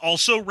 It's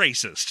also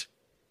racist.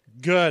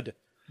 Good.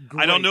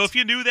 Great. I don't know if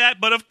you knew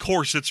that, but of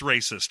course it's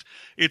racist.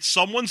 It's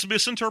someone's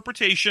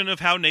misinterpretation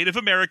of how Native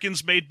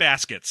Americans made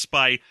baskets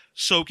by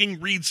soaking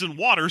reeds in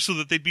water so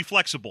that they'd be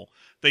flexible.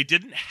 They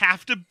didn't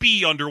have to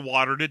be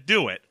underwater to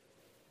do it.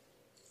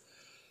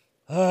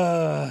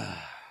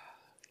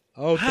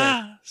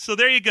 Okay. So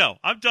there you go.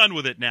 I'm done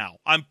with it now.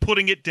 I'm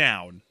putting it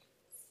down.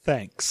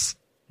 Thanks.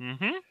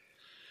 Mm-hmm.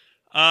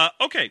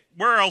 Okay.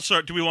 Where else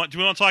do we want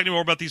to talk any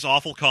more about these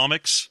awful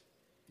comics?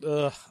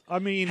 I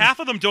mean, half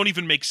of them don't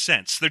even make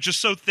sense. They're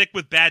just so thick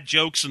with bad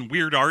jokes and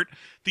weird art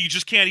that you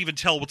just can't even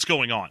tell what's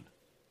going on.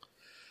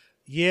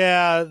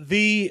 Yeah,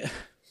 the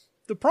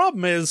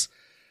problem is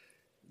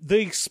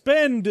they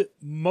spend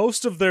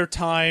most of their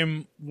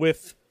time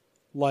with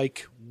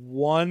like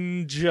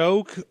one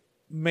joke,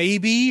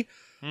 maybe.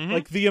 Mm-hmm.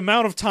 Like the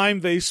amount of time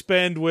they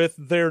spend with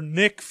their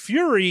Nick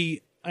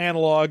Fury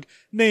analog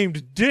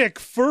named Dick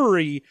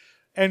Furry,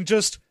 and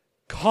just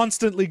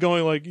constantly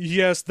going like,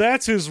 yes,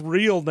 that's his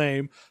real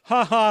name.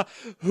 Haha,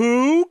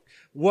 who?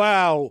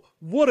 Wow,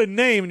 what a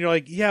name. And you're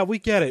like, yeah, we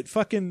get it.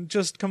 Fucking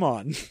just come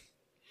on.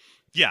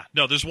 Yeah,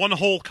 no, there's one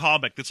whole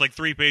comic that's like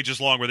 3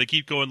 pages long where they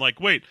keep going like,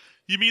 wait,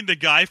 you mean the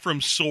guy from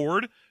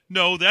Sword?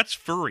 No, that's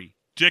Furry.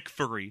 Dick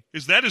Furry.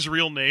 Is that his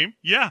real name?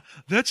 Yeah,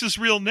 that's his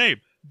real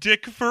name.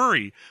 Dick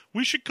Furry.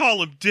 We should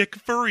call him Dick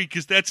Furry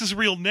because that's his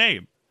real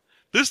name.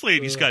 This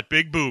lady's got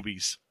big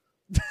boobies.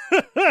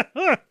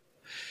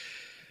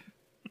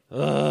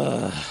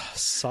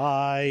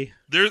 Sigh.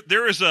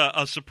 There is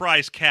a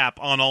surprise cap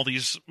on all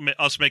these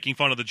us making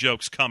fun of the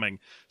jokes coming,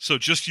 so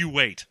just you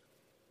wait.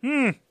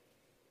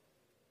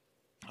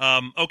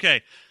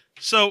 Okay,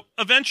 so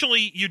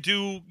eventually you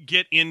do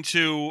get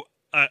into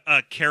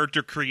a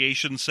character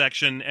creation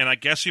section, and I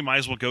guess you might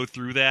as well go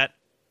through that.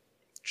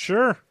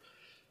 Sure.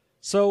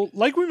 So,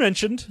 like we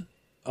mentioned,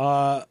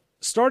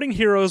 starting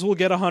heroes will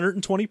get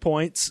 120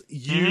 points.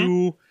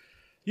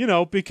 You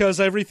know, because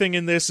everything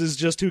in this is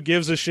just who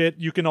gives a shit.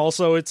 You can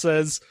also, it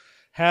says,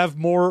 have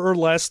more or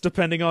less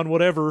depending on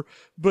whatever,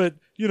 but,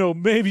 you know,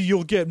 maybe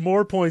you'll get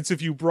more points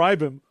if you bribe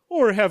him,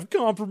 or have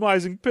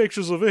compromising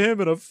pictures of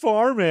him and a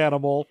farm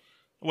animal.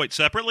 Wait,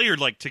 separately or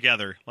like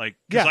together? Like,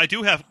 because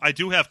Yeah. I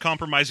do have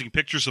compromising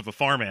pictures of a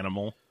farm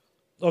animal.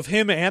 Of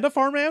him and a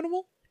farm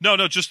animal? No,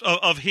 just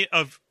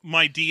of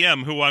my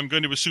DM, who I'm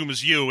going to assume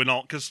is you, and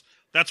all, because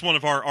that's one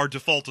of our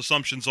default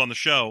assumptions on the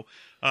show,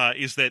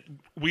 is that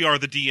we are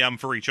the DM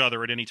for each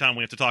other at any time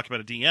we have to talk about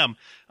a DM.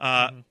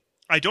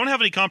 I don't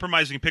have any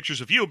compromising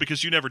pictures of you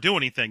because you never do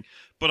anything,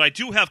 but I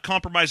do have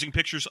compromising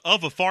pictures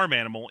of a farm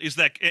animal.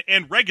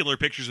 And regular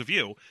pictures of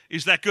you?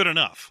 Is that good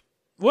enough?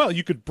 Well,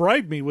 you could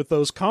bribe me with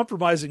those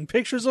compromising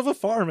pictures of a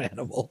farm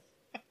animal.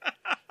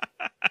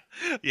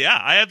 Yeah,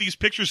 I have these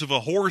pictures of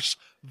a horse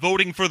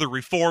voting for the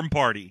Reform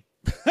Party.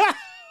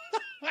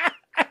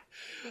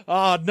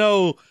 Ah,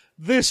 no,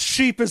 this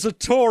sheep is a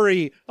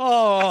Tory.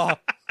 Oh.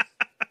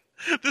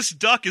 This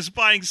duck is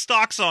buying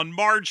stocks on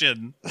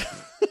margin.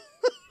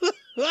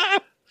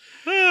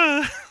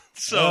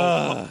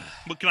 So,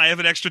 can I have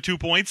an extra 2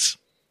 points?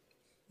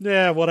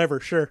 Yeah, whatever,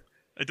 sure.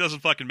 It doesn't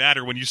fucking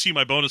matter when you see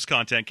my bonus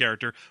content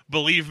character.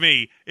 Believe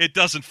me, it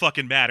doesn't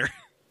fucking matter.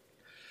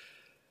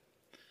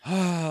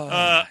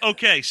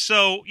 Okay,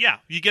 so yeah,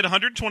 you get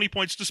 120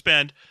 points to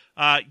spend.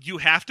 You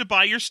have to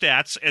buy your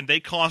stats, and they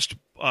cost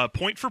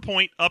point for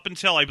point up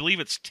until, I believe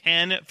it's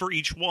 10 for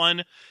each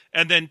one,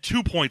 and then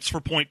 2 points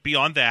for point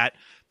beyond that.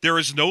 There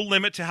is no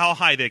limit to how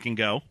high they can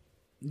go.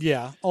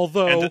 Yeah,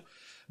 although,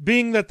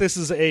 being that this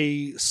is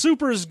a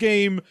Supers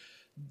game,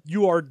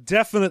 you are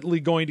definitely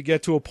going to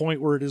get to a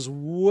point where it is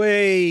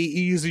way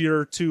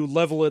easier to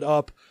level it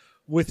up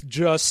with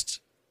just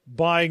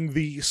buying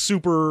the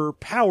super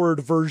powered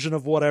version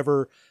of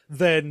whatever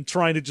than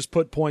trying to just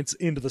put points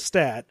into the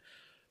stat.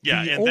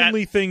 Yeah, the and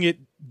only thing it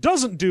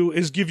doesn't do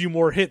is give you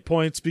more hit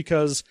points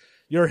because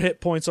your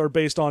hit points are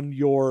based on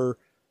your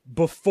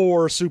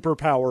before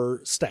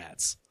superpower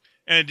stats.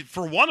 And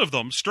for one of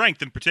them,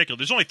 strength in particular,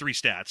 there's only 3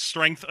 stats: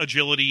 strength,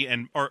 agility,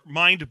 or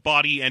mind,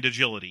 body, and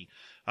agility.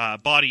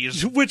 Body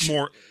is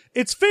more...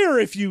 It's fair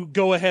if you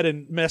go ahead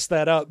and mess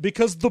that up,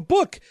 because the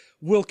book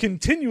will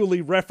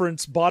continually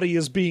reference body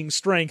as being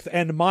strength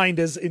and mind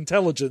as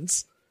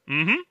intelligence.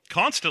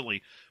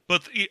 Constantly.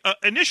 But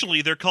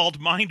initially, they're called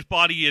mind,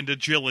 body, and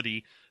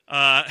agility.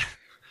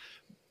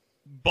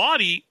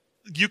 Body,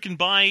 you can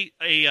buy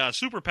a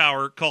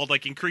superpower called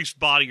like increased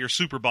body or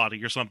super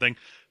body or something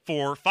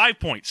for 5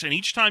 points. And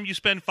each time you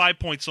spend 5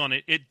 points on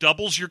it, it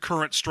doubles your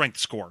current strength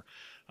score.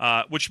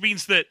 Which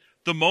means that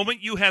the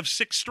moment you have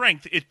 6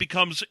 strength, it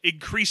becomes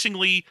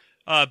increasingly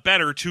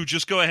better to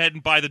just go ahead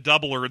and buy the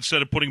doubler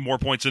instead of putting more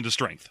points into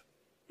strength.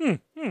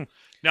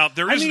 Now,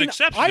 there is an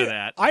exception to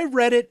that. I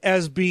read it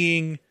as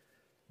being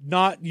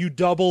not you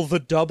double the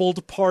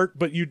doubled part,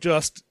 but you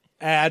just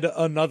add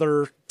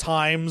another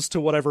times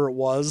to whatever it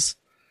was.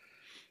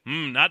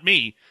 Not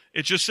me.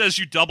 It just says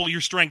you double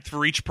your strength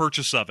for each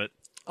purchase of it.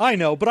 I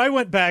know, but I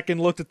went back and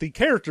looked at the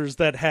characters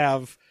that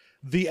have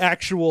the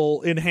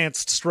actual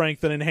enhanced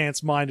strength and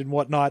enhanced mind and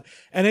whatnot,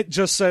 and it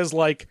just says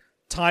like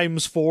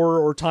 ×4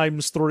 or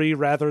 ×3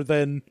 rather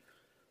than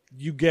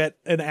you get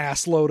an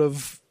assload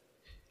of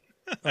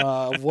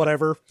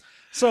whatever.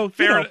 So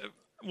fair,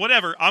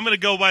 whatever. I'm going to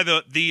go by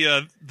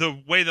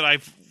the way that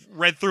I've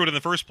read through it in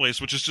the first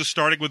place, which is just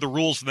starting with the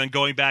rules and then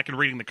going back and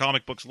reading the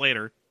comic books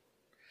later.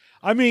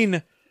 I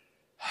mean,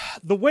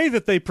 the way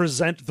that they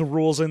present the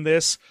rules in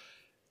this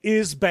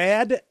is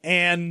bad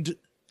and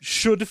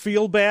should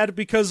feel bad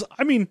because,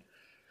 I mean,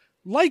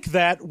 like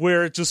that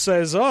where it just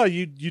says, oh,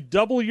 you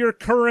double your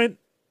current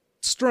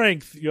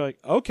strength. You're like,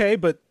 okay,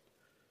 but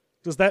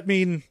does that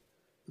mean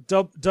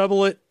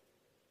double it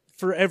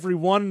for every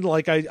one?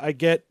 Like I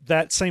get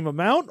that same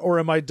amount, or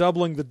am I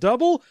doubling the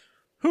double?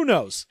 Who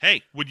knows?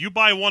 Hey, when you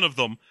buy one of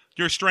them,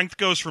 your strength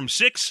goes from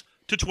 6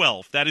 to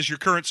 12. That is your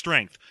current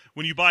strength.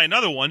 When you buy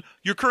another one,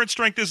 your current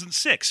strength isn't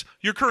 6.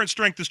 Your current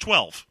strength is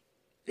 12.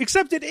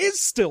 Except it is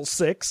still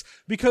 6,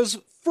 because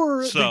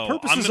for the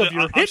purposes of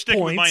your hit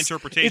sticking points, with my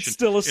interpretation. It's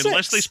still a 6.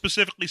 Unless they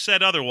specifically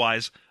said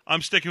otherwise,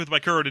 I'm sticking with my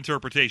current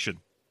interpretation.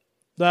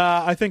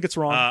 I think it's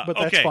wrong, but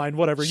that's fine.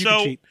 Whatever, you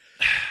can cheat.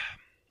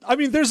 I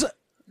mean, let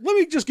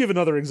me just give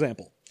another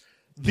example.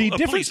 The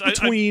difference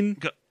between...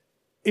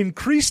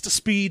 increased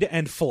speed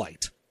and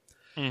flight.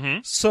 Mm-hmm.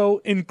 So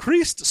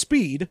increased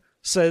speed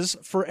says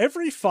for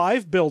every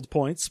 5 build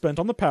points spent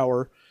on the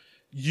power,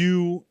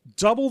 you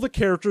double the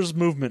character's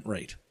movement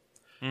rate.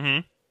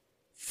 Mm-hmm.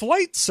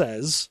 Flight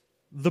says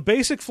the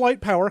basic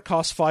flight power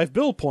costs 5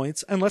 build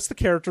points and lets the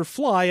character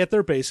fly at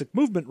their basic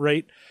movement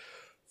rate.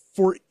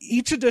 For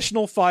each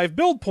additional 5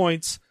 build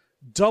points,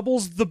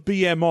 doubles the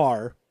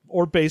BMR,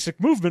 or basic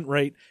movement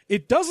rate.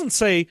 It doesn't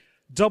say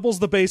doubles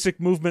the basic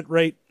movement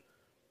rate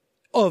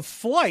of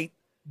flight,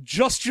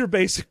 just your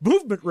basic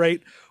movement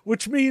rate,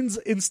 which means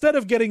instead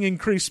of getting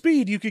increased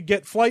speed, you could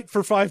get flight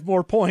for 5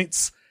 more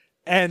points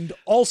and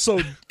also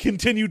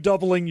continue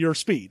doubling your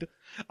speed.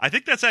 I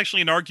think that's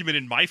actually an argument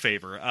in my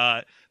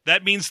favor.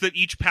 That means that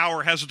each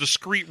power has a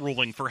discrete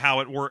ruling for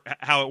how it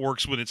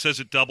works when it says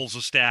it doubles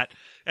a stat,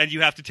 and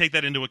you have to take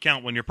that into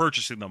account when you're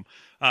purchasing them.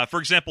 For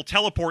example,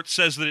 teleport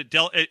says that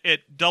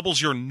it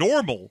doubles your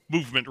normal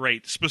movement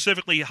rate,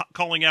 specifically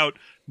calling out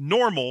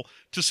normal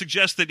to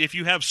suggest that if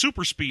you have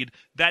super speed,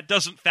 that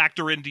doesn't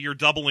factor into your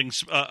doubling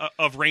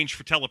of range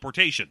for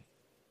teleportation.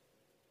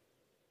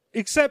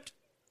 Except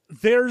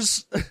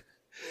there's...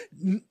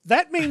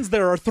 That means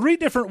there are 3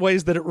 different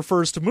ways that it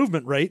refers to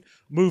movement rate,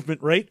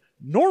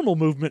 normal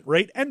movement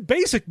rate, and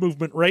basic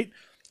movement rate,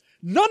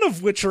 none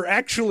of which are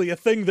actually a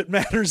thing that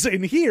matters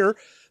in here.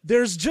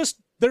 There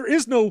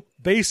is no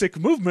basic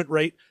movement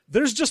rate.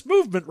 There's just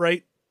movement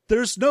rate.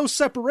 There's no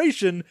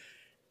separation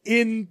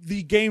in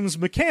the game's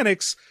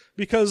mechanics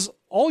because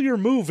all your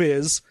move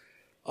is,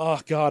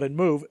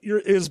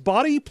 is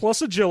body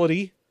plus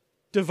agility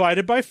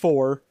divided by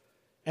 4,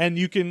 and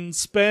you can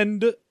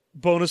spend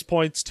bonus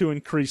points to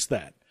increase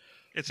that.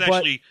 It's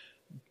actually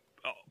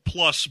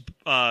plus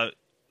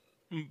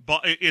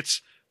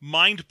it's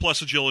mind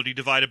plus agility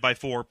divided by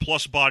 4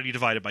 plus body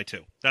divided by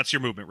 2. That's your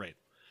movement rate.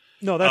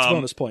 No, that's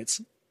bonus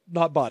points,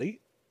 not body.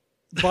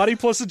 Body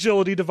plus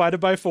agility divided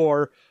by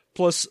 4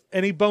 plus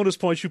any bonus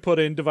points you put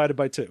in divided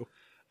by 2.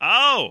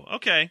 Oh,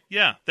 okay.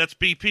 Yeah, that's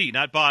BP,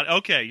 not body.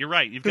 Okay, you're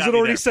right. You've got me because it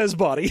already there. says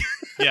body.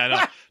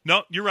 Yeah,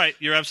 no, you're right.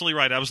 You're absolutely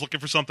right. I was looking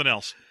for something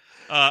else.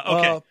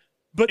 Okay.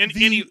 But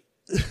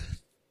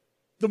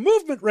the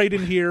movement rate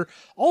in here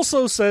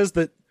also says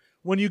that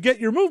when you get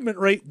your movement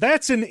rate,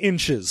 that's in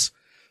inches.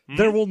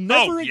 There will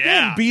never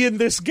again be in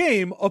this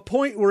game a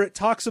point where it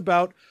talks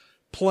about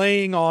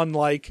playing on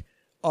like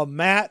a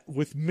mat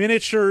with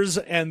miniatures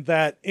and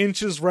that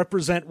inches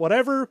represent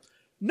whatever.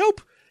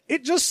 Nope.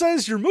 It just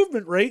says your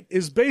movement rate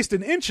is based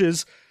in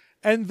inches,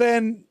 and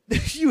then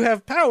you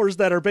have powers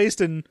that are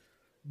based in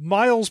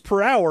miles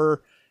per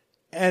hour,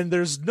 and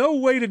there's no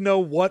way to know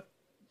what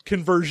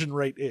conversion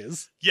rate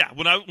is. Yeah,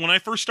 when I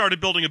first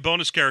started building a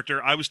bonus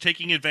character, I was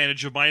taking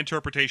advantage of my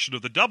interpretation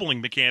of the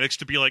doubling mechanics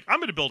to be like, I'm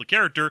going to build a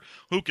character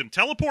who can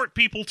teleport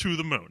people to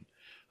the moon,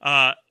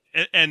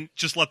 and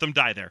just let them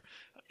die there.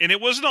 And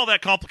it wasn't all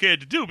that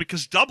complicated to do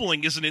because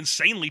doubling is an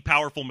insanely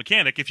powerful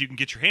mechanic if you can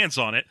get your hands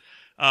on it.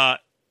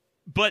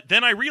 But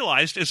then I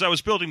realized, as I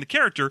was building the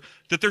character,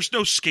 that there's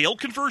no scale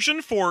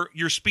conversion for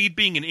your speed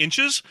being in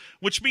inches,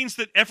 which means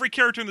that every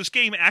character in this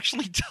game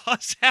actually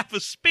does have a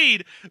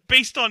speed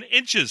based on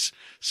inches.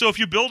 So if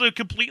you build a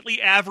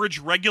completely average,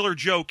 regular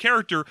Joe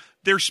character,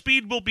 their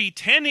speed will be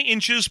 10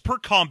 inches per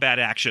combat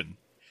action.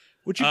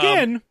 Which,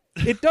 again,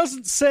 it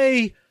doesn't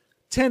say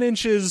 10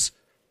 inches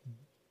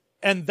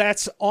and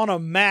that's on a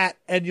mat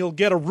and you'll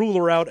get a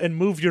ruler out and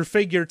move your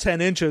figure 10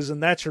 inches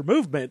and that's your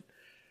movement.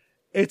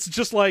 It's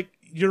just like,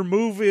 your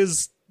move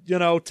is,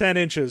 10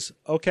 inches.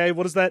 Okay,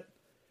 what is that?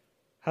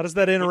 How does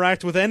that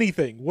interact with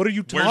anything? What are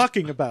you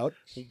talking about?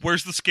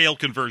 Where's the scale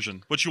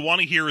conversion? What you want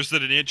to hear is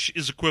that an inch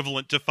is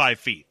equivalent to 5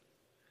 feet.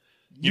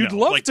 You'd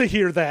love to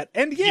hear that,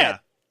 and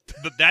yet... Yeah,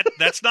 but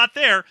that's not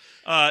there.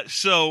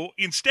 So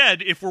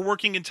instead, if we're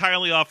working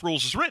entirely off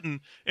rules as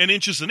written, an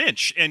inch is an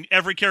inch, and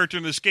every character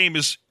in this game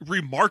is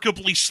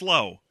remarkably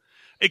slow.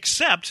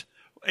 Except...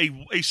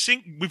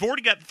 we've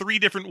already got 3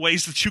 different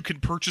ways that you can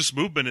purchase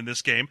movement in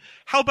this game.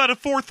 How about a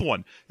 4th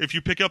one? If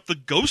you pick up the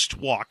Ghost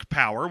Walk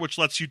power, which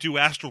lets you do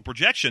astral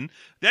projection,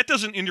 that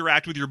doesn't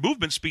interact with your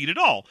movement speed at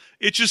all.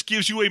 It just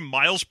gives you a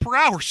miles per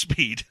hour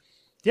speed.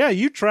 Yeah,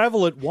 you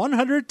travel at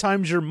 100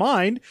 times your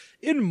mind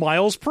in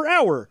miles per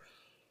hour.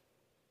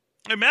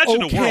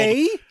 Imagine a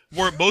world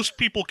where most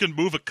people can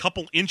move a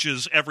couple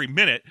inches every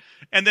minute,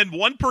 and then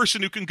one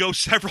person who can go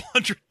several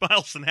hundred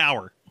miles an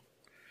hour.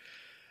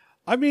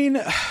 I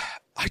mean...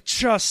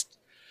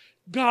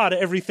 God,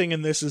 everything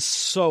in this is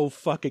so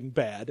fucking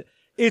bad.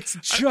 It's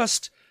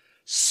just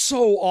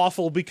so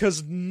awful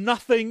because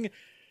nothing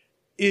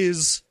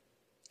is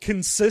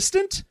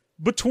consistent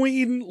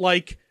between,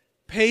 like,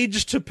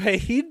 page to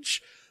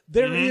page.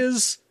 There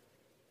is,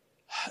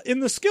 in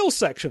the skill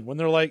section, when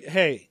they're like,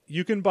 hey,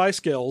 you can buy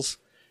skills,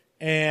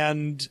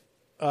 and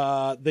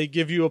they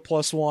give you a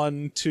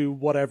 +1 to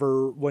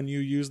whatever when you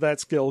use that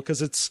skill,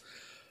 because it's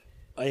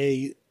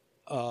a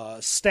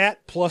stat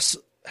plus...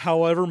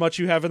 however much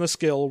you have in the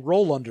skill,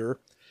 roll under.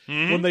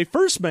 When they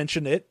first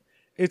mention it,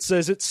 it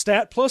says it's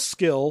stat plus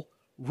skill,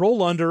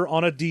 roll under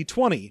on a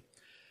d20.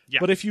 Yeah.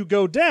 But if you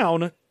go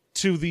down,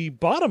 to the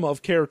bottom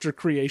of character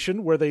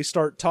creation, where they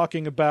start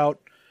talking about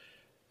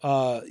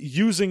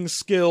using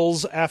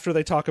skills after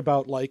they talk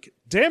about, like,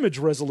 damage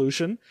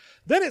resolution,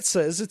 then it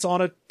says it's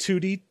on a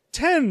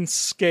 2d10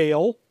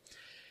 scale,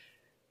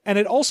 and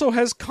it also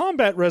has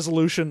combat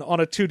resolution on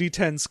a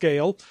 2d10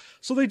 scale,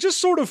 so they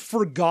just sort of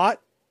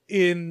forgot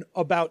in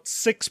about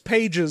 6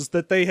 pages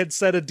that they had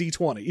set a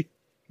d20.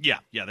 Yeah,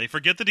 they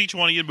forget the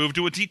D20 and move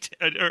to a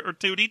or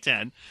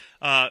 2D10,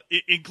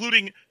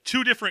 including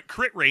 2 different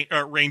crit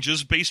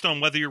ranges based on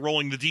whether you're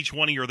rolling the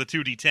D20 or the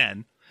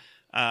 2D10,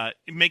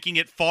 making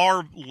it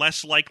far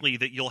less likely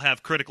that you'll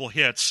have critical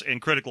hits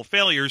and critical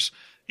failures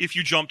if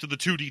you jump to the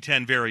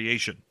 2D10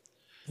 variation.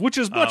 Which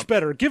is much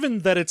better, given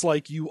that it's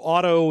like you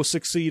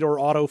auto-succeed or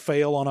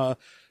auto-fail on a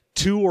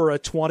 2 or a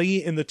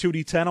 20 in the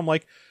 2D10. I'm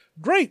like,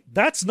 great,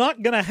 that's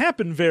not going to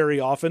happen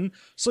very often,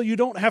 so you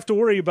don't have to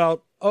worry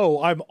about,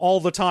 oh, I'm all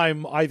the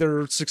time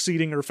either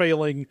succeeding or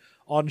failing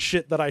on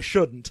shit that I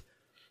shouldn't.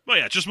 Well,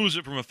 yeah, it just moves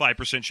it from a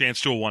 5%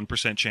 chance to a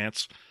 1%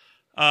 chance.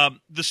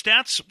 The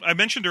stats, I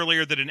mentioned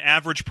earlier that an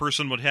average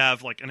person would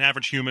have, like an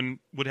average human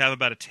would have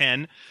about a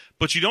 10,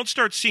 but you don't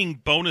start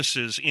seeing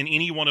bonuses in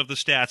any one of the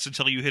stats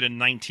until you hit a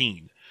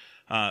 19.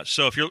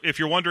 So if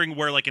you're wondering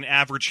where, like, an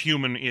average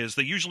human is,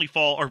 they usually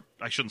fall, or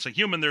I shouldn't say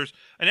human, there's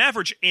an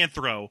average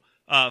anthro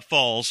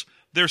falls.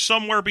 They're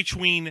somewhere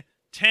between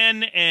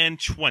 10 and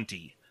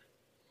 20.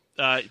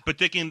 But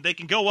they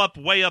can go up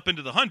way up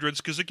into the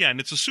hundreds because, again,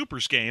 it's a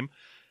supers game.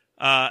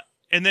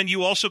 And then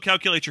you also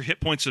calculate your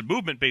hit points and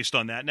movement based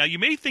on that. Now, you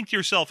may think to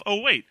yourself,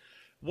 oh, wait,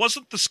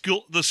 wasn't the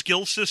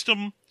skill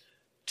system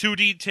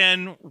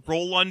 2d10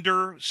 roll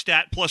under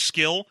stat plus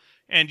skill,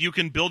 and you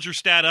can build your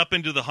stat up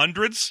into the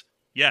hundreds?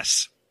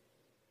 Yes.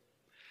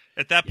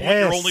 At that point,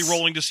 You're only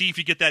rolling to see if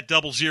you get that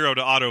 00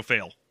 to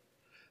auto-fail.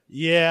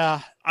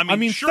 Yeah. I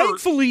mean, sure.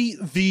 Thankfully,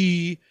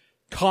 the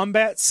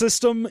combat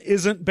system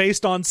isn't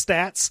based on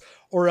stats,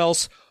 or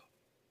else,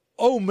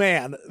 oh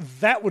man,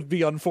 that would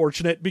be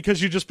unfortunate,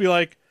 because you'd just be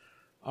like,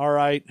 all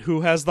right,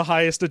 who has the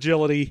highest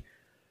agility?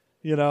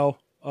 You know,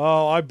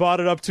 oh, I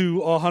bought it up to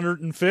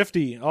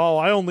 150. Oh,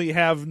 I only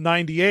have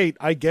 98.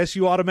 I guess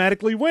you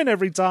automatically win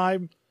every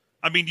time.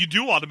 I mean, you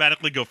do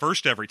automatically go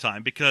first every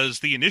time, because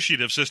the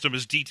initiative system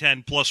is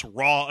D10 plus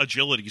raw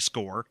agility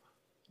score.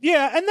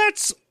 Yeah, and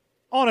that's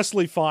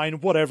honestly fine,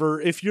 whatever.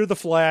 If you're the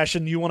Flash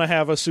and you want to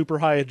have a super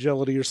high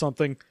agility or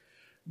something,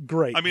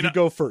 great. I mean, you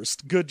go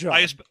first. Good job.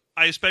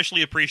 I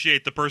especially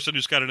appreciate the person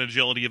who's got an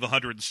agility of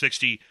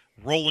 160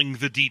 rolling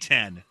the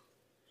D10.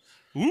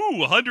 Ooh,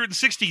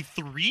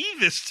 163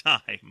 this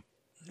time.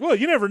 Well,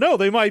 you never know.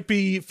 They might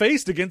be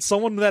faced against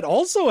someone that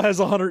also has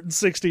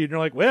 160, and you're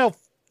like, well,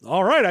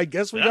 all right, I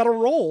guess we got to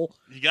roll.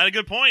 You got a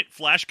good point.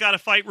 Flash got to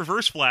fight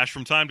Reverse Flash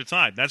from time to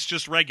time. That's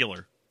just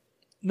regular.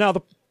 Now,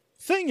 the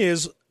thing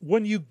is,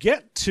 when you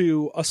get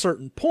to a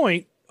certain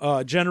point,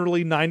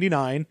 generally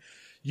 99,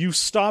 you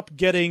stop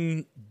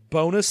getting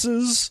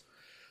bonuses.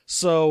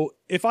 So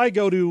if I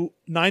go to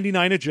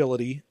 99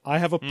 agility, I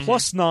have a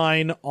plus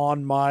 9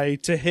 on my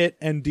to hit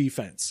and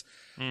defense.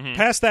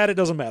 Past that, it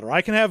doesn't matter.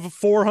 I can have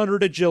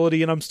 400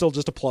 agility and I'm still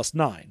just a plus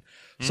 9.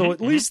 So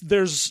at least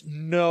there's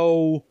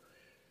no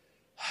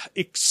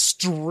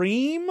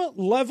extreme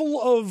level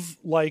of,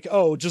 like,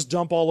 oh, just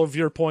dump all of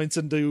your points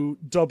into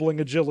doubling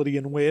agility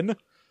and win.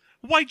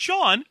 Why,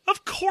 John,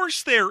 of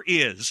course there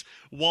is.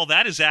 While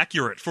that is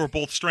accurate for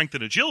both strength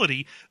and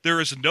agility,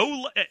 there is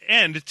no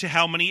end to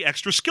how many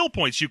extra skill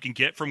points you can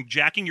get from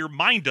jacking your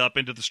mind up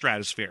into the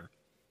stratosphere.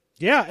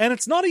 Yeah, and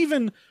it's not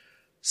even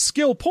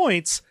skill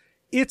points,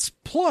 it's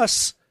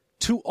plus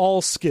to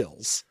all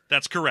skills.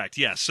 That's correct,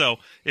 yes. So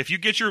if you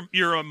get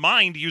your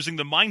mind using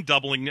the mind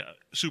doubling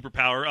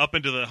superpower up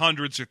into the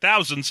hundreds or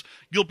thousands,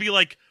 you'll be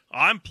like,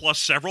 I'm plus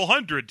several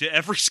hundred to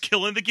every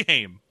skill in the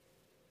game.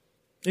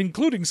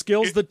 Including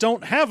skills that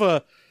don't have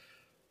a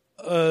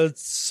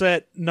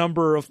set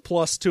number of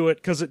plus to it,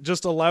 because it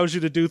just allows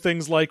you to do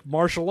things like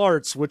martial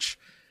arts, which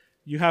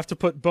you have to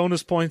put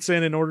bonus points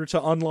in order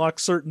to unlock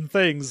certain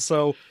things.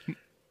 So,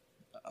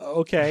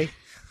 okay.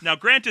 Now,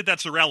 granted,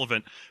 that's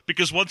irrelevant,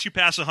 because once you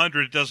pass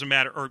 100, it doesn't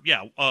matter. Or,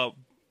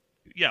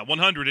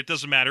 100, it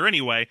doesn't matter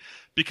anyway,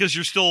 because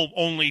you're still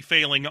only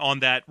failing on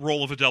that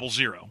roll of a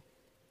 00.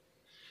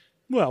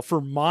 Well,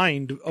 for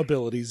mind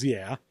abilities,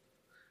 yeah.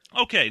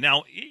 Okay,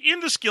 now,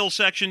 in the skill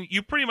section,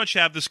 you pretty much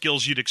have the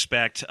skills you'd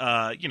expect.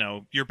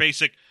 Your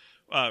basic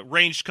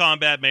ranged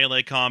combat,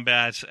 melee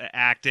combat,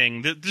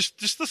 acting,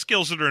 just the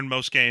skills that are in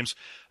most games.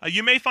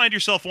 You may find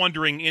yourself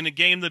wondering, in a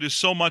game that is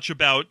so much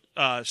about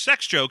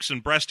sex jokes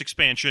and breast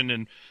expansion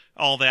and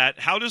all that,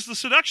 how does the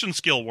seduction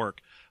skill work?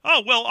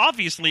 Oh, well,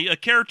 obviously, a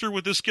character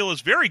with this skill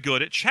is very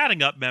good at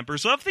chatting up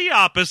members of the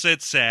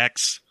opposite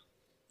sex.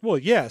 Well,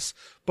 yes,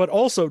 but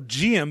also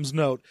GM's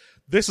note,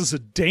 this is a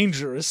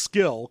dangerous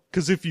skill,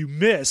 because if you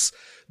miss,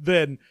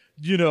 then,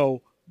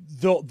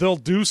 they'll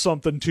do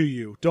something to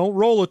you. Don't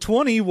roll a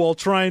 20 while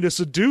trying to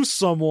seduce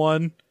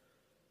someone.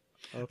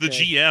 Okay. The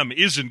GM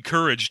is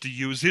encouraged to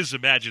use his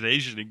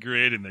imagination and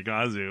create in the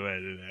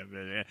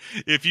Gazu.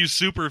 If you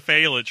super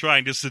fail at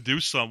trying to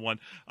seduce someone,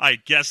 I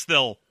guess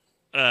they'll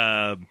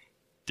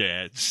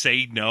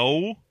say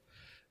no.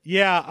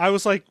 Yeah, I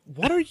was like,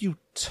 what are you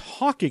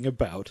talking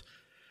about?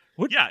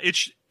 What? Yeah,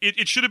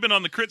 it should have been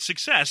on the crit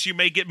success. You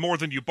may get more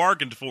than you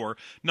bargained for.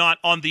 Not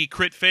on the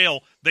crit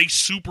fail. They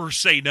super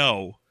say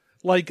no.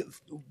 Like,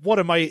 what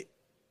am I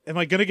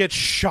going to get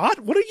shot?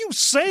 What are you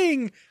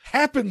saying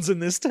happens in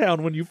this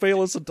town when you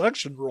fail a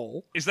seduction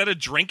roll? Is that a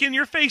drink in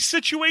your face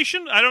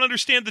situation? I don't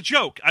understand the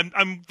joke.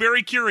 I'm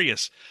very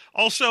curious.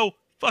 Also,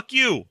 fuck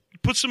you.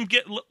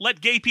 Let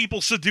gay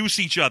people seduce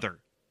each other.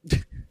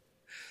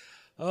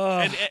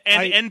 And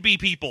NB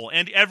people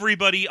and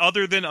everybody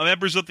other than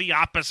members of the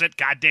opposite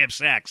goddamn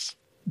sex.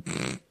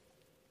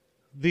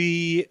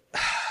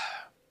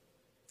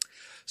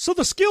 So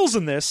the skills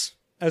in this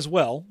as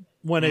well,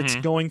 when it's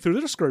going through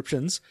the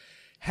descriptions,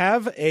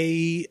 have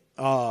a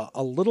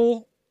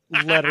little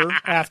letter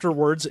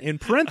afterwards in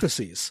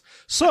parentheses.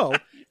 So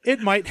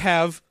it might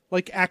have,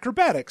 like,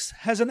 acrobatics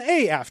has an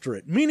A after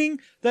it, meaning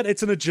that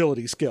it's an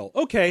agility skill.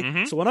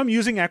 Okay, so when I'm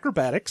using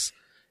acrobatics,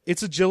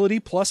 it's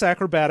agility plus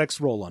acrobatics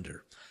roll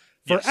under.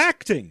 For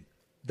acting,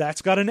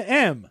 that's got an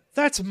M.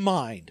 That's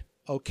mind.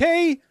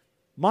 Okay?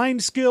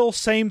 Mind skill,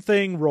 same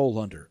thing, roll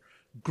under.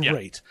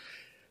 Great.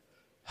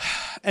 Yep.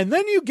 And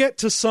then you get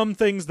to some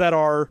things that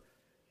are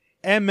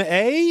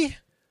MA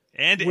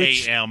and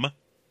AM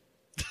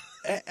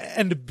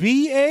and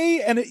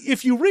BA, and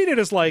if you read it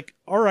as like,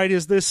 all right,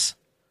 is this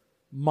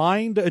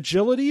mind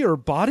agility or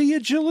body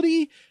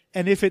agility?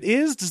 And if it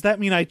is, does that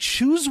mean I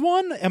choose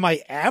one? Am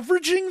I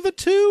averaging the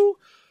two?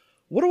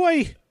 What do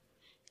I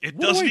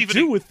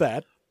do with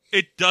that?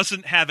 It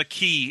doesn't have a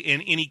key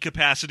in any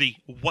capacity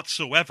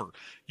whatsoever.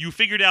 You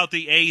figured out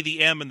the A,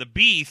 the M, and the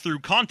B through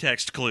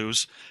context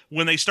clues.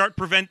 When they start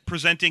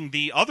presenting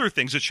the other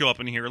things that show up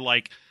in here,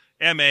 like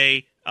MA,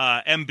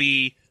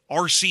 MB,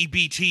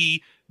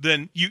 RCBT,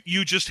 then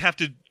you just have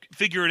to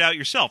figure it out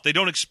yourself. They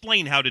don't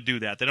explain how to do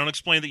that. They don't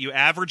explain that you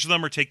average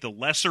them or take the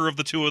lesser of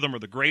the two of them or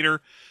the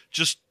greater.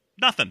 Just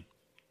nothing.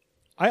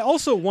 I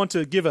also want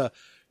to give a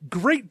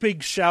great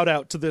big shout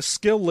out to this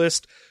skill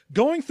list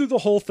going through the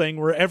whole thing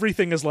where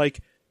everything is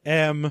like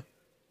M,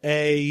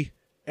 A,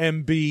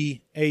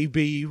 MB,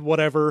 AB,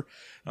 whatever.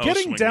 Getting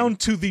swinging down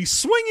to the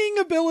swinging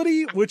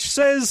ability, which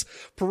says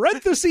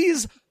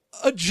parentheses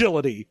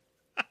agility.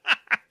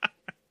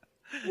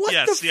 What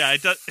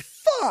it does.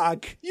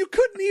 Fuck? You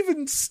couldn't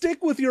even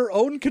stick with your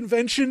own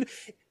convention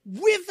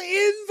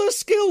within the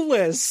skill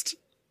list.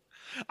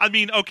 I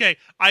mean, okay,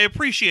 I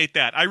appreciate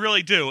that. I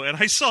really do, and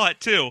I saw it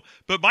too.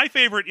 But my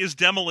favorite is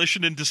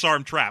Demolition and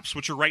Disarm Traps,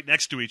 which are right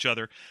next to each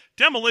other.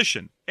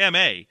 Demolition,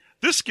 MA.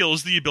 This skill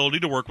is the ability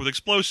to work with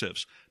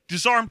explosives.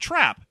 Disarm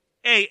Trap,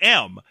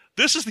 AM.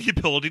 This is the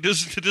ability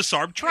to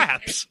disarm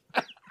traps.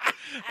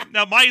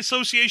 Now, my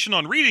association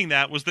on reading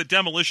that was that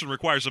Demolition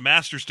requires a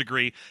master's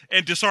degree,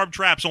 and Disarm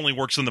Traps only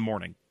works in the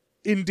morning.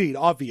 Indeed,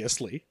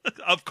 obviously.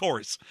 Of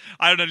course.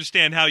 I don't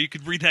understand how you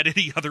could read that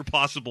any other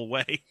possible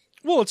way.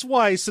 Well, it's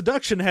why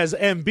seduction has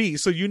MB,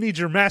 so you need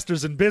your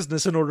master's in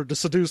business in order to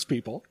seduce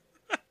people.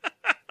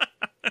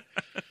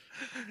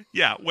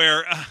 Yeah,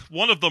 where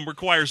one of them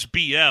requires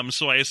BM,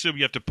 so I assume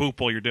you have to poop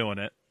while you're doing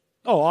it.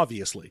 Oh,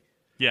 obviously.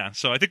 Yeah,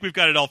 so I think we've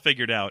got it all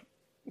figured out.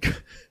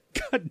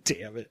 God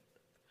damn it.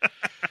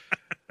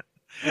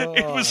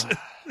 It was...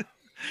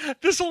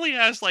 This only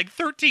has like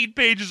 13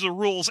 pages of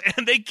rules,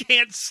 and they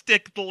can't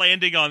stick the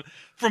landing on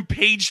from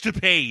page to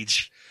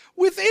page.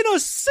 Within a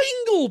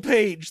single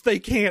page, they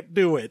can't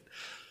do it.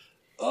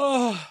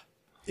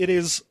 It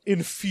is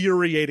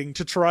infuriating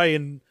to try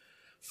and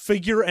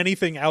figure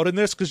anything out in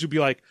this, because you'll be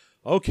like,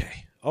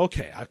 okay,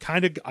 I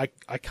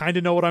kind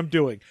of know what I'm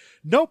doing.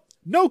 Nope,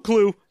 no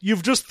clue.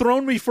 You've just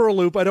thrown me for a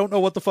loop. I don't know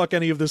what the fuck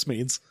any of this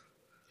means.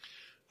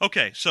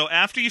 Okay, so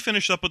after you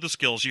finish up with the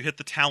skills, you hit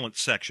the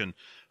talents section.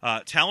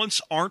 Talents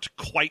aren't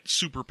quite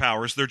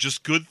superpowers. They're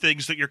just good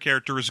things that your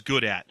character is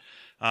good at.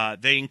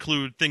 They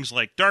include things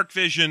like dark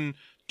vision,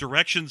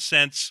 direction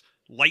sense,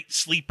 light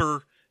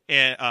sleeper,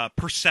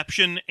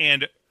 perception,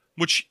 and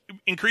which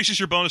increases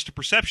your bonus to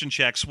perception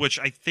checks, which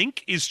I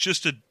think is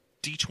just a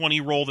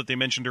D20 roll that they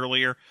mentioned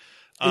earlier.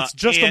 It's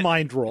just a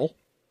mind roll.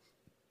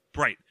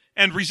 Right.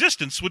 And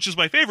resistance, which is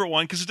my favorite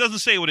one because it doesn't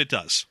say what it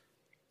does.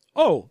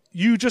 Oh,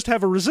 you just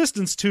have a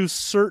resistance to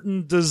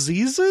certain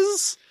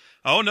diseases?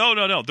 Oh, no.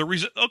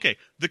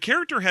 The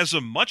character has a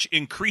much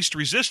increased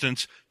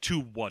resistance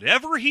to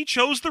whatever he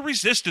chose the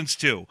resistance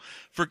to.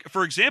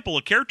 For example,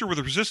 a character with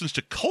a resistance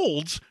to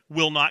colds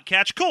will not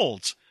catch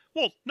colds.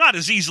 Well, not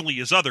as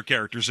easily as other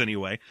characters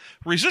anyway.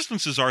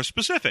 Resistances are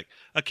specific.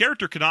 A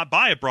character cannot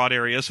buy a broad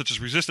area such as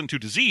resistant to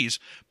disease,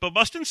 but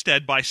must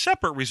instead buy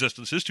separate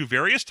resistances to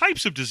various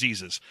types of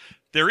diseases.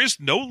 There is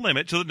no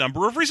limit to the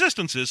number of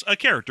resistances a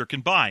character can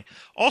buy.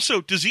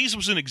 Also, disease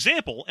was an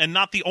example and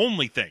not the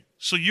only thing.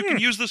 So you can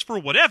use this for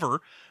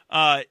whatever,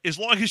 as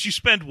long as you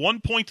spend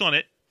 1 point on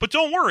it. But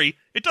don't worry,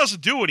 it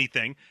doesn't do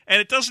anything, and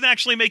it doesn't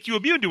actually make you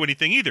immune to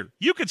anything either.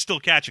 You can still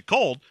catch a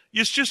cold,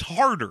 it's just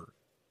harder.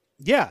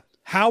 Yeah.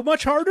 How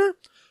much harder?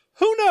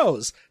 Who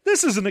knows?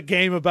 This isn't a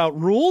game about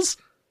rules.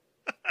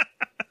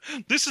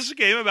 This is a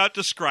game about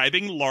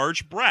describing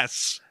large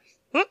breasts.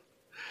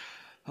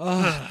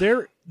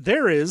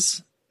 There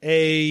is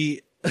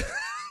a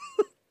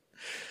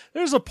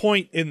there's a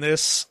point in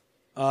this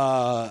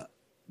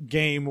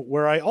game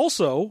where I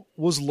also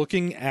was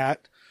looking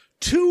at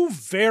two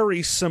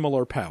very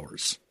similar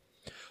powers.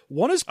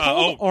 One is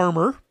called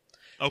armor,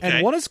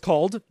 and one is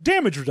called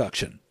damage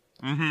reduction.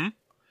 Mm-hmm.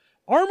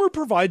 Armor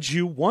provides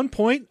you 1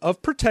 point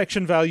of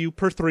protection value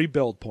per 3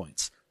 build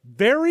points.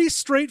 Very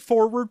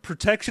straightforward.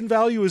 Protection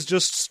value is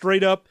just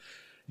straight up,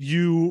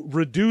 you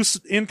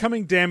reduce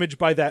incoming damage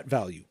by that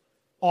value.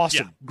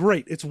 Awesome. Yeah.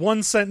 Great. It's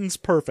one sentence.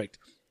 Perfect.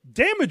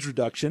 Damage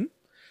reduction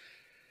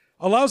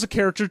allows a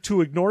character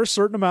to ignore a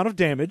certain amount of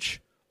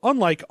damage.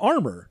 Unlike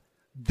armor,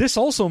 this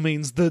also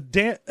means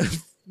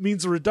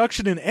means a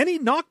reduction in any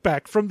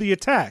knockback from the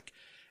attack,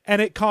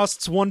 and it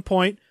costs 1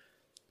 point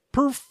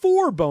per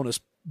 4 bonus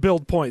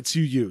build points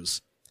you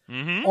use.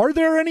 Mm-hmm. Are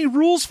there any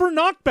rules for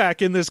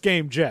knockback in this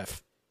game,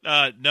 Jeff?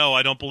 No,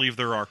 I don't believe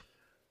there are.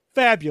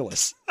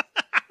 Fabulous.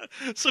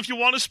 So if you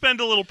want to spend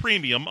a little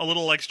premium, a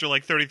little extra,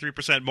 like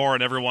 33% more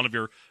on every one of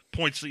your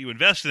points that you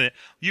invest in it,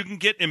 you can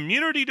get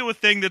immunity to a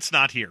thing that's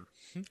not here.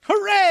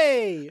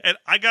 Hooray! And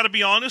I gotta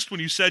be honest, when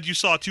you said you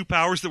saw two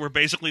powers that were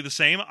basically the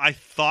same, I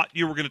thought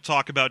you were going to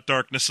talk about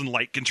darkness and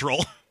light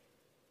control.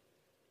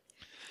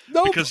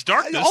 No, because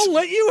darkness... I'll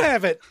let you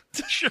have it.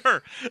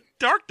 Sure.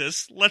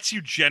 Darkness lets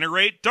you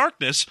generate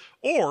darkness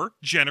or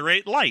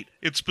generate light.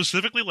 It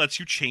specifically lets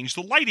you change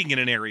the lighting in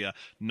an area.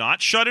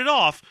 Not shut it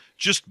off,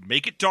 just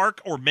make it dark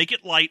or make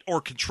it light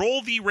or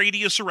control the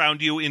radius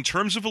around you in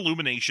terms of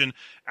illumination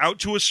out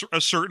to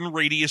a certain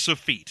radius of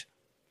feet.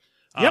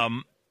 Yep.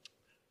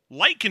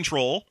 Light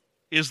control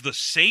is the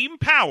same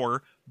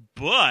power,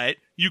 but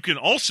you can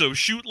also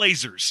shoot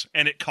lasers,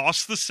 and it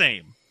costs the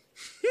same.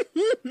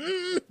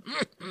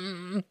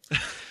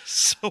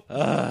 So,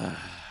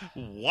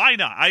 why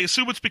not? I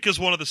assume it's because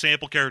one of the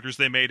sample characters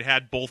they made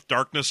had both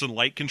darkness and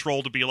light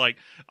control to be like,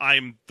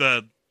 I'm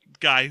the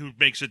guy who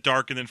makes it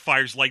dark and then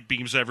fires light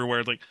beams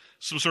everywhere, like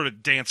some sort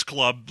of dance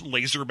club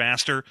laser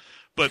master.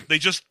 But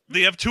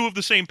they have two of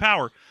the same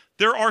power.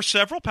 There are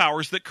several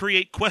powers that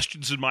create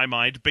questions in my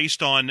mind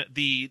based on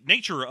the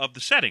nature of the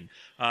setting.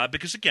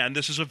 Because, again,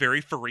 this is a very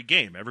furry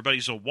game.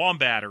 Everybody's a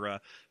wombat or a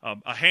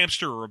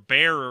hamster or a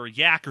bear or a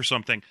yak or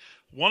something.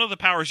 One of the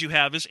powers you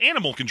have is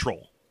animal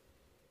control.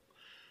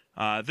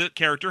 The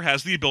character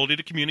has the ability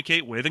to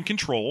communicate with and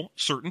control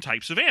certain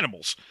types of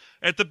animals.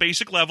 At the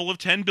basic level of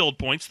 10 build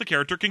points, the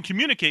character can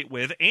communicate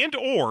with and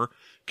or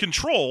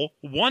control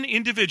one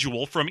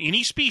individual from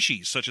any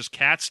species, such as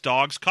cats,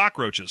 dogs,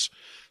 cockroaches.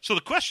 So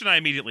the question I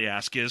immediately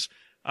ask is,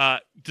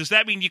 does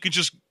that mean you can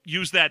just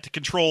use that to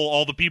control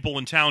all the people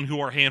in town who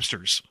are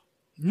hamsters?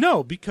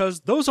 No,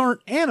 because those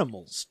aren't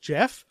animals,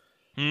 Jeff.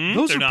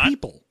 Those are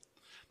people.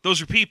 Those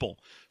are people.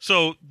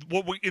 So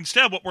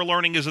instead what we're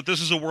learning is that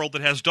this is a world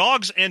that has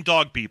dogs and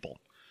dog people.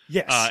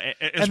 Yes. As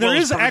and well there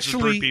as is birds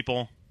actually and bird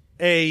people.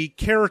 A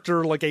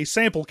character, like a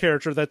sample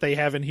character that they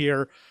have in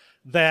here,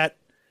 that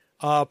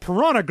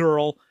Piranha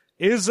Girl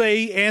is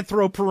a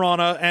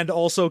anthropiranha and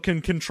also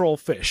can control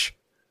fish.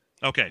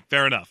 Okay,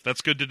 fair enough.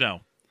 That's good to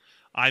know.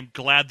 I'm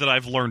glad that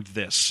I've learned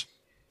this.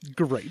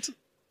 Great.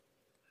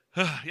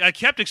 I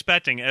kept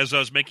expecting, as I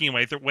was making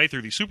my way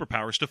through these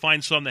superpowers, to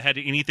find some that had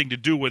anything to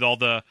do with all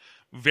the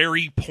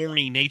very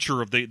porny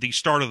nature of the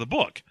start of the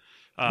book.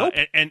 Nope.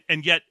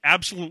 And yet,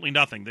 absolutely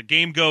nothing. The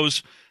game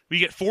goes, we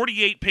get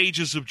 48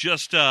 pages of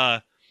just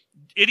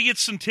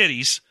idiots and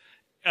titties,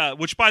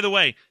 which, by the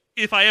way,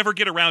 if I ever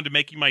get around to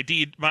making my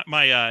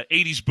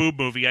 80s boob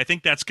movie, I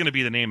think that's going to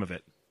be the name of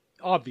it.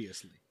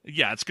 Obviously.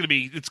 Yeah, it's going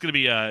to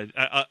be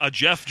a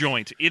Jeff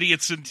joint,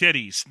 Idiots and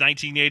Titties,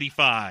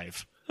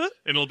 1985. And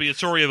it'll be a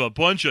story of a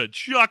bunch of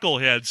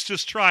chuckleheads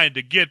just trying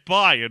to get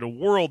by in a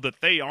world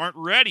that they aren't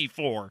ready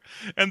for.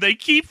 And they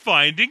keep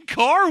finding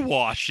car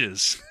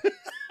washes.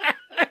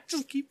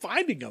 Just keep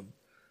finding them.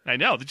 I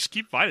know, they just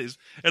keep finding them.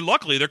 And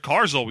luckily, their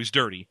car's always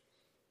dirty.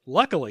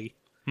 Luckily.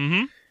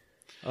 Mm-hmm.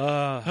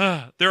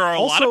 There are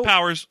a lot of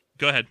powers.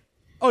 Go ahead.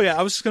 Oh, yeah,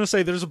 I was just going to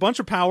say, there's a bunch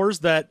of powers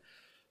that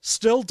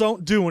still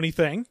don't do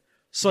anything,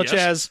 such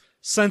as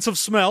sense of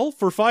smell.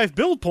 For 5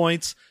 build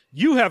points,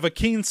 you have a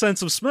keen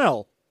sense of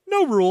smell.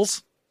 No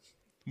rules.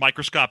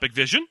 Microscopic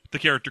vision. The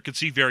character can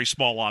see very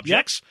small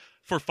objects. Yep.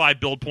 For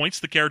 5 build points,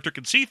 the character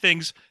can see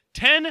things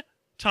 10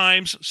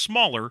 times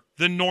smaller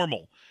than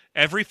normal.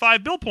 Every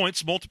 5 build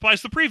points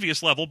multiplies the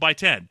previous level by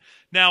 10.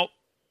 Now,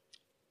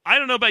 I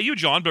don't know about you,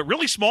 John, but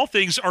really small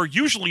things are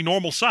usually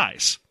normal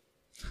size.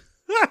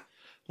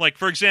 Like,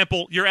 for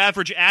example, your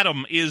average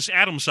atom is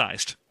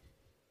atom-sized.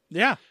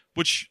 Yeah.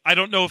 Which, I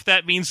don't know if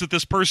that means that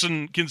this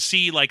person can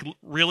see, like,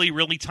 really,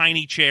 really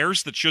tiny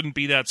chairs that shouldn't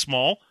be that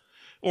small,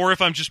 or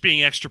if I'm just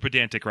being extra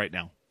pedantic right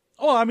now.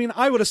 Oh, I mean,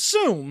 I would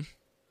assume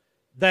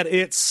that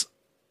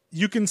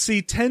you can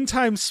see 10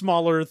 times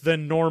smaller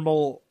than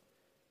normal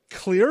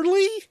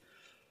clearly.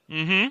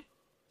 Mm-hmm.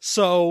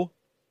 So,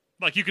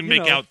 like, you can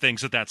make out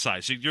things at that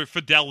size. So your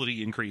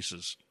fidelity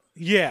increases.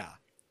 Yeah.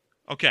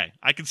 Okay,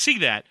 I can see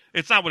that.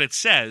 It's not what it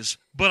says,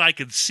 but I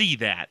can see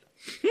that.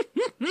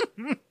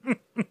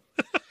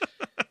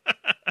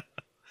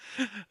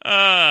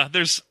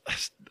 There's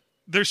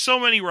so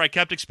many where I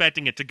kept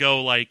expecting it to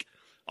go like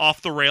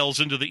off the rails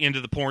into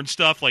the porn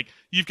stuff. Like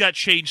you've got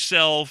change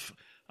self,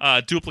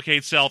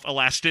 duplicate self,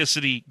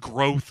 elasticity,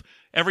 growth.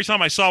 Every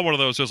time I saw one of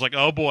those, I was like,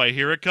 oh boy,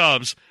 here it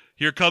comes.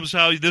 Here comes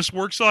how this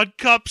works on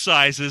cup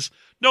sizes.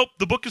 Nope,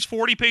 the book is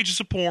 40 pages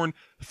of porn,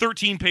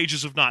 13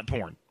 pages of not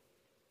porn.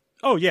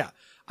 Oh, yeah.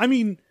 I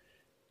mean,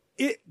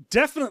 it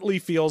definitely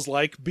feels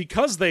like,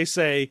 because they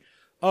say,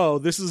 oh,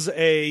 this is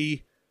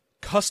a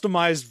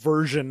customized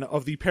version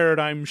of the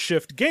Paradigm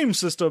Shift game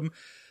system,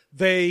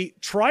 they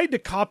tried to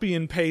copy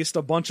and paste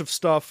a bunch of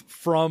stuff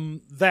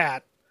from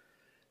that,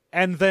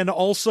 and then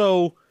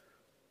also,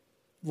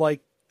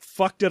 like,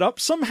 fucked it up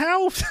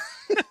somehow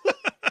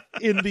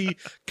in the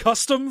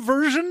custom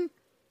version.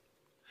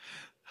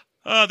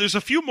 There's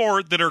a few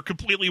more that are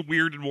completely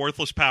weird and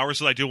worthless powers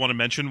that I do want to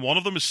mention. One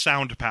of them is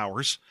sound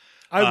powers.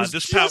 I was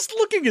just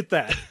looking at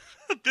that.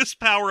 This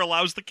power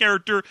allows the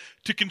character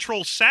to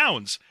control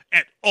sounds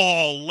at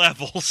all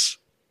levels.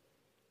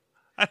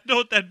 I don't know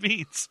what that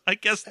means. I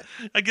guess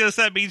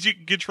that means you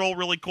can control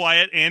really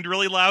quiet and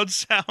really loud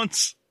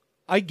sounds.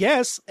 I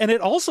guess, and it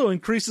also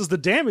increases the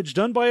damage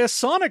done by a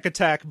sonic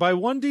attack by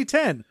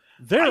 1d10.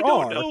 There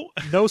are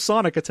no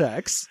sonic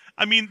attacks.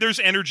 I mean, there's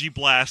Energy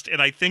Blast,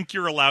 and I think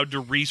you're allowed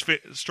to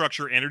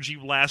restructure Energy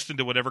Blast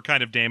into whatever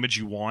kind of damage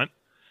you want.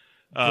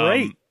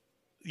 Great.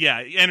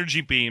 Yeah,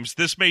 energy beams.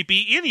 This may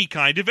be any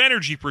kind of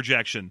energy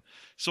projection.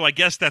 So I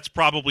guess that's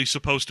probably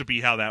supposed to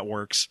be how that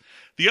works.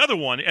 The other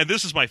one, and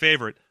this is my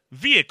favorite,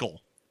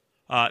 vehicle.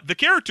 The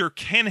character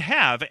can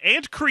have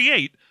and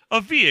create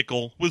a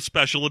vehicle with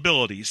special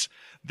abilities.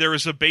 There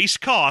is a base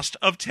cost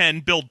of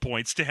 10 build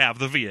points to have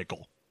the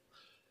vehicle.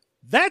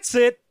 That's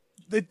it.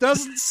 It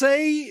doesn't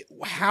say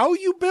how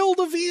you build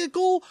a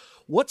vehicle,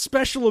 what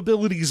special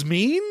abilities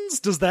means.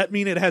 Does that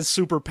mean it has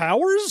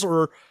superpowers,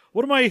 or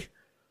what am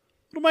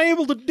I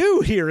able to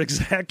do here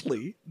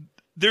exactly?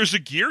 There's a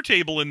gear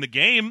table in the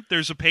game.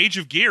 There's a page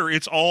of gear.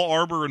 It's all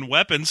armor and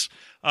weapons.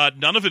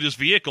 None of it is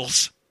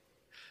vehicles.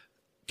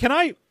 Can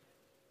I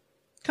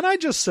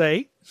just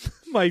say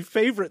my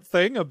favorite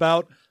thing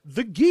about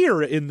the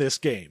gear in this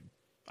game?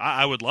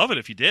 I would love it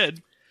if you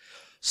did.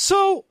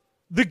 So,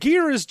 the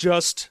gear is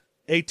just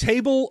a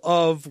table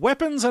of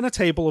weapons and a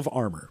table of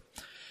armor.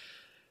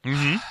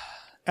 Mm-hmm.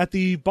 At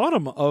the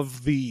bottom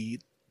of the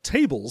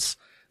tables,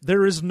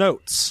 there is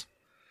notes.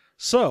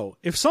 So,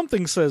 if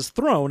something says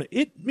thrown,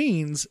 it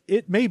means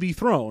it may be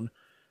thrown.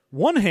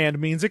 One hand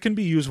means it can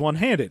be used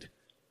one-handed.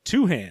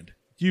 Two-hand,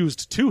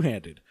 used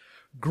two-handed.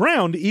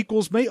 Ground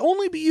equals may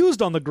only be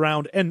used on the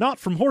ground and not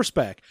from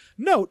horseback.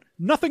 Note,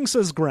 nothing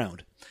says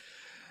ground.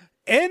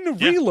 N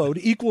reload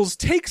equals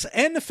takes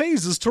N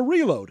phases to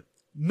reload.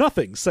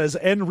 Nothing says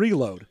N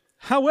reload.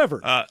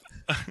 However... I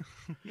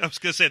was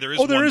going to say, there is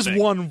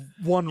one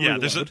one yeah,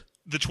 reload. There's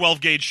the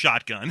 12-gauge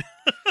shotgun.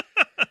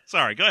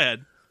 Sorry, go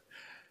ahead.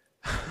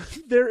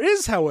 There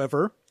is,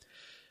 however,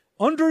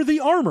 under the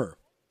armor,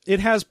 it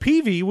has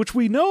PV, which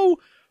we know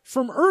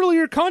from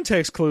earlier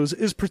context clues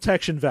is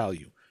protection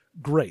value.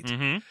 Great.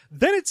 Mm-hmm.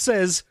 Then it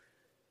says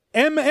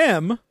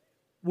MM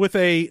with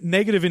a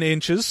negative in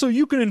inches, so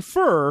you can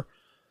infer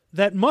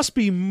that must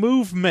be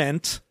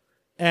movement,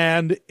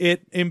 and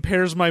it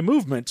impairs my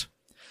movement.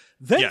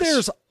 Then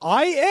there's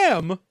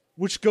IM,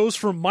 which goes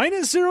from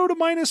 -0 to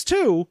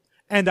 -2,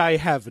 and I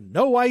have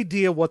no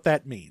idea what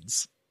that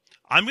means.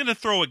 I'm going to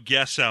throw a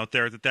guess out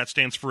there that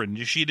stands for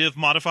initiative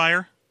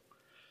modifier.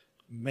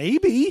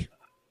 Maybe.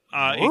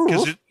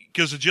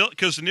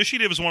 Because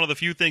initiative is one of the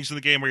few things in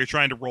the game where you're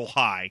trying to roll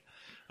high.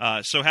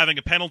 So having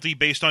a penalty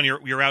based on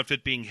your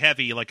outfit being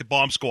heavy, like a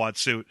bomb squad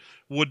suit,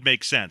 would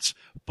make sense.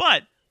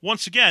 But,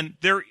 once again,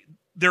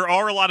 there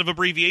are a lot of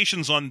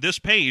abbreviations on this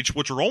page,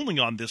 which are only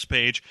on this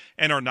page,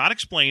 and are not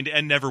explained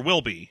and never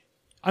will be.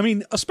 I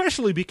mean,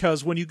 especially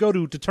because when you go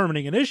to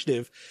determining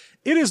initiative,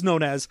 it is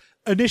known as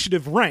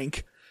initiative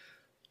rank.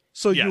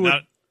 So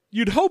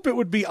you'd hope it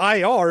would be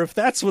IR if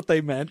that's what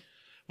they meant.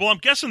 Well, I'm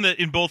guessing that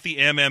in both the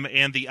MM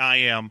and the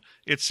IM,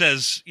 it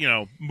says,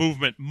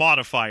 movement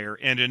modifier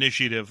and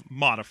initiative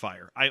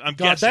modifier. I'm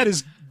guessing. That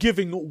is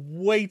giving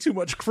way too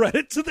much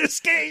credit to this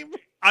game.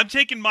 I'm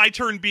taking my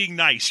turn being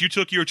nice. You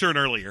took your turn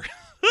earlier.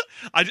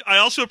 I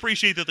also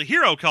appreciate that the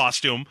hero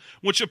costume,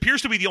 which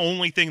appears to be the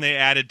only thing they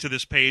added to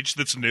this page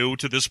that's new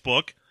to this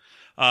book,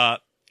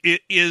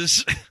 it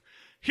is...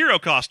 Hero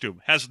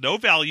costume has no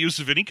values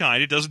of any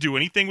kind. It doesn't do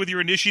anything with your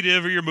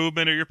initiative or your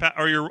movement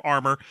or your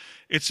armor.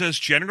 It says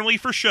generally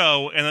for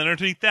show, and then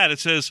underneath that it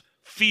says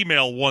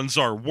female ones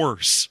are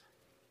worse.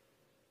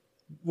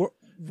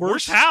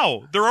 Worse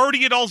how? They're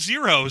already at all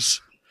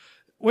zeros.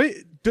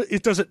 Wait,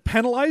 does it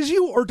penalize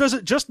you, or does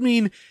it just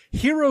mean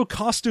hero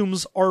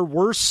costumes are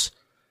worse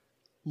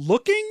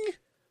looking?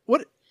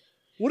 What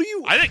do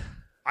you...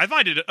 I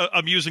find it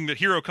amusing that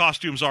hero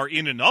costumes are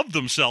in and of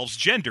themselves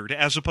gendered,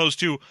 as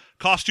opposed to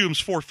costumes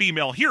for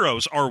female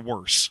heroes are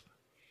worse.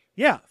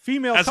 Yeah,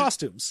 female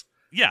costumes.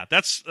 Yeah,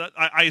 that's.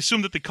 I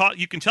assume that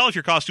you can tell if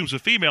your costume's a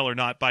female or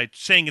not by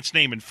saying its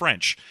name in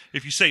French.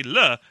 If you say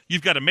le,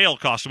 you've got a male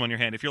costume on your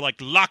hand. If you're like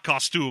la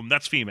costume,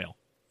 that's female.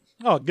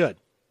 Oh, good.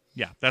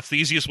 Yeah, that's the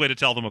easiest way to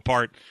tell them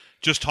apart.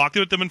 Just talk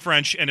to them in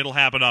French, and it'll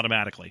happen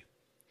automatically.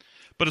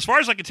 But as far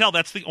as I can tell,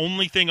 that's the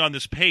only thing on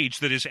this page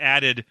that is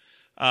added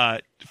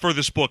for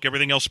this book.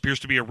 Everything else appears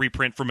to be a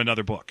reprint from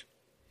another book.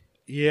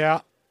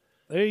 Yeah.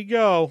 There you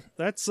go.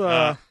 That's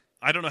I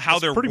don't know how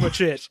they're pretty much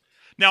it.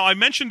 Now, I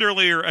mentioned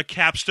earlier a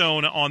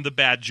capstone on the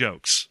bad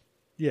jokes.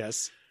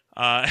 Yes.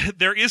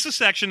 There is a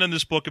section in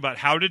this book about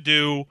how to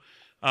do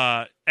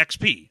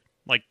XP.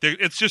 Like,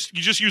 it's just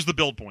you just use the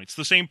build points,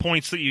 the same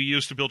points that you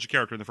use to build your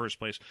character in the first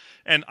place.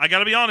 And I got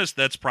to be honest,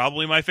 that's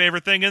probably my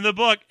favorite thing in the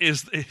book.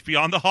 Is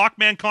beyond the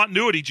Hawkman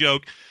continuity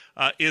joke,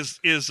 is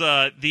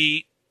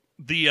the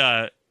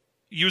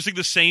using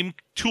the same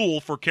tool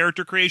for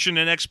character creation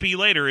and XP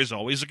later is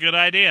always a good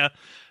idea.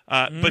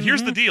 But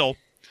here's the deal.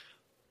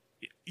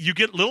 You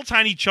get little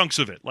tiny chunks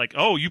of it. Like,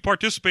 oh, you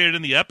participated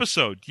in the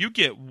episode. You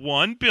get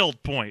 1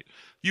 build point.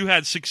 You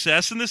had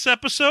success in this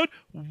episode,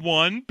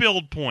 1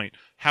 build point.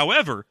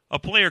 However, a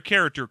player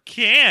character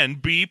can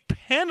be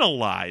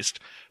penalized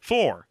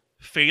for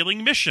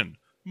failing mission,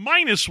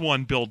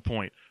 -1 build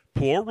point.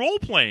 Poor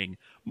role-playing,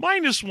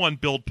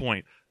 -1 build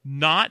point.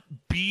 Not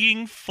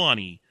being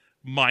funny,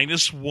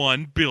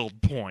 -1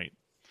 build point.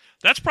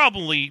 That's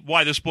probably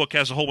why this book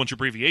has a whole bunch of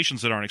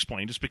abbreviations that aren't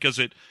explained, just because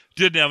it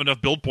didn't have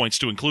enough build points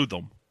to include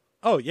them.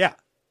 Oh, yeah.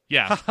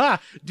 Yeah. Haha.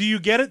 Do you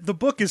get it? The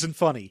book isn't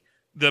funny.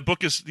 The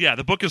book is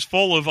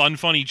full of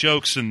unfunny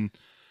jokes and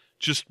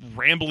just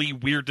rambly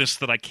weirdness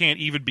that I can't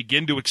even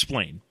begin to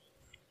explain.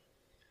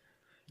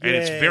 And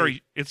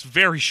it's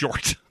very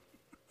short.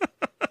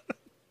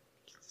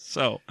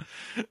 So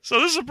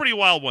this is a pretty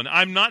wild one.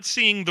 I'm not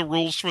seeing the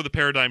rules for the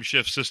paradigm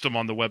shift system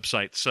on the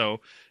website,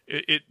 so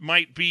it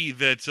might be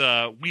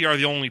that we are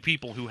the only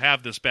people who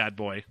have this bad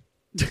boy.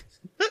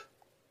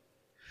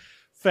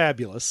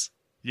 Fabulous.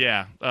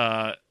 Yeah.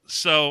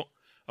 So,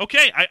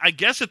 okay, I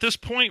guess at this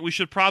point we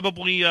should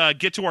probably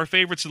get to our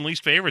favorites and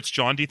least favorites.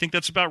 John, do you think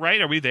that's about right?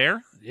 Are we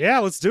there? Yeah,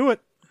 let's do it.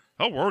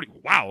 Oh, we're already...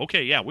 Wow,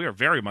 okay, yeah, we are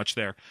very much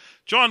there.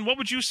 John, what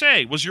would you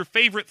say was your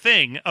favorite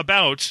thing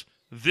about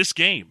this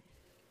game?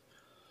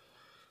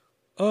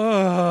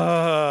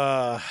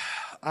 I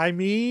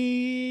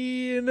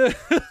mean...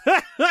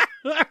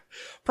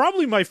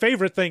 probably my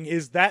favorite thing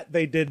is that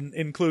they didn't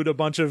include a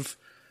bunch of,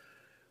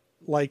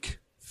 like,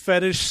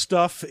 fetish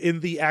stuff in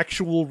the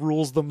actual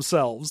rules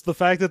themselves. The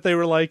fact that they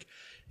were like,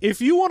 if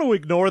you want to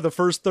ignore the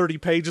first 30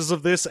 pages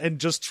of this and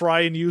just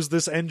try and use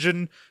this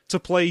engine to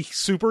play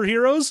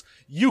superheroes,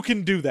 you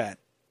can do that.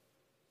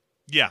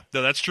 Yeah,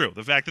 no, that's true.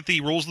 The fact that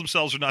the rules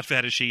themselves are not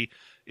fetishy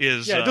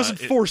is... Yeah, it doesn't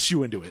force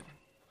you into it.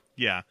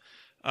 Yeah.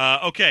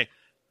 Okay.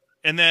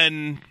 And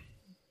then...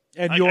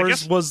 And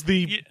yours was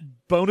the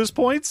bonus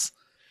points?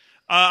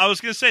 I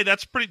was going to say,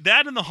 that's pretty...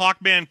 That and the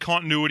Hawkman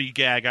continuity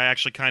gag I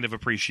actually kind of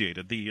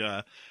appreciated.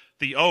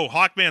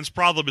 Hawkman's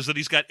problem is that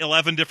he's got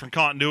 11 different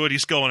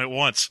continuities going at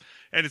once.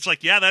 And it's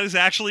like, yeah, that is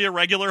actually a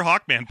regular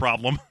Hawkman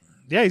problem.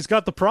 Yeah, he's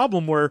got the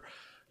problem where,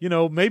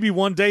 maybe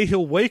one day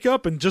he'll wake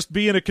up and just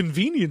be in a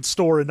convenience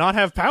store and not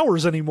have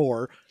powers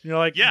anymore. You're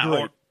like, yeah,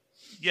 great.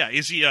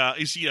 Is he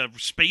a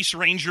space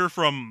ranger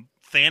from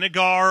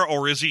Thanagar,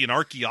 or is he an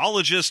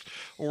archaeologist,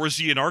 or is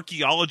he an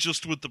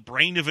archaeologist with the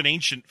brain of an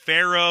ancient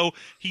pharaoh?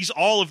 He's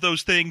all of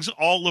those things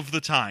all of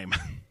the time.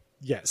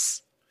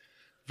 Yes.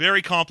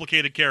 Very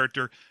complicated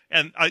character,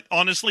 and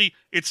honestly,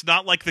 it's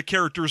not like the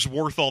character's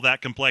worth all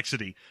that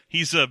complexity.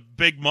 He's a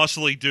big,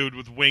 muscly dude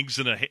with wings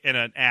and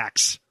an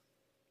axe.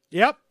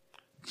 Yep.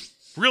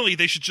 Really,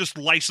 they should just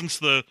license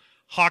the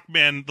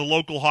Hawkman, the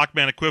local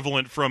Hawkman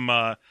equivalent from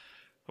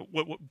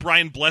what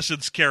Brian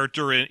Blessed's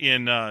character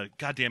in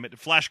goddammit,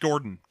 Flash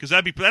Gordon, because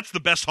that's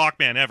the best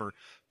Hawkman ever.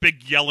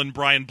 Big yelling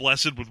Brian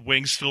Blessed with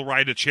wings, still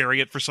riding a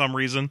chariot for some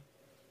reason.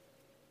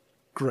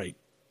 Great.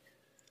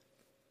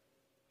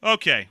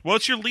 Okay,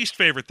 what's your least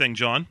favorite thing,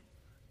 John?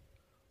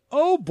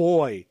 Oh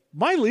boy.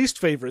 My least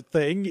favorite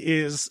thing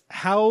is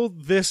how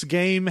this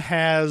game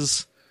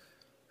has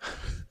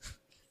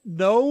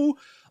no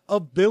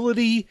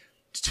ability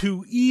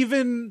to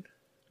even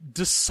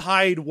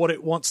decide what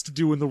it wants to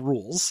do in the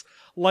rules.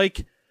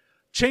 Like,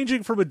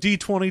 changing from a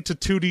D20 to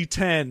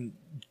 2D10,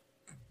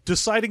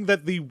 deciding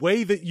that the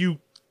way that you,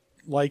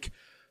 like,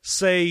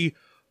 say,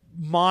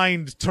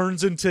 mind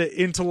turns into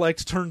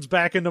intellect, turns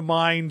back into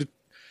mind,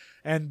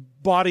 and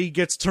body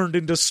gets turned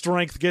into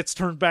strength, gets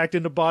turned back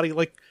into body.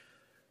 Like,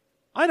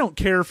 I don't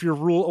care if your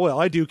well,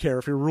 I do care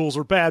if your rules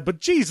are bad,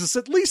 but Jesus,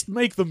 at least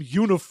make them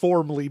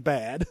uniformly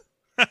bad.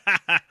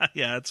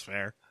 Yeah, that's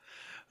fair.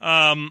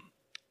 I'm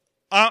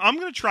going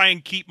to try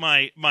and keep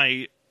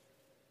my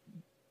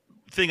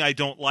thing I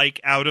don't like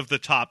out of the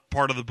top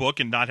part of the book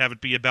and not have it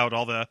be about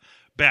all the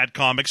bad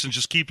comics and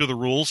just keep to the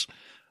rules.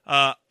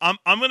 I'm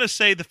going to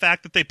say the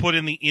fact that they put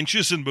in the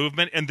inches in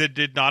movement and that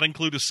did not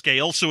include a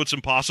scale, so it's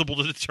impossible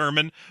to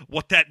determine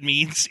what that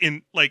means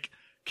in, like,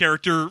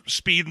 character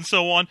speed and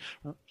so on.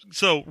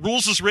 So,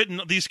 rules is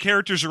written, these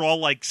characters are all,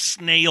 like,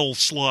 snail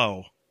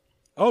slow.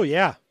 Oh,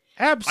 yeah.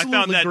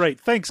 Absolutely great.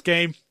 Thanks,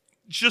 game.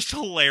 just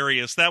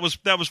hilarious. That was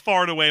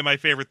far and away my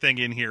favorite thing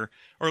in here.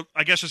 Or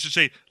I guess I should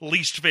say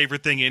least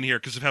favorite thing in here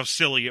because of how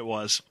silly it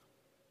was.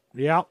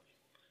 Yeah.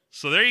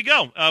 So there you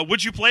go.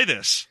 Would you play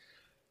this?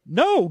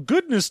 No,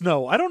 goodness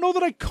no. I don't know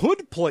that I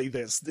could play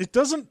this. It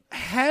doesn't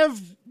have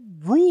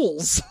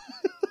rules.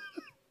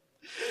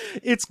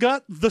 It's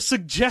got the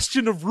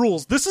suggestion of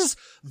rules. This is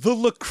the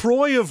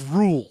LaCroix of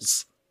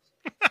rules.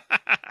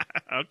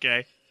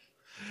 Okay.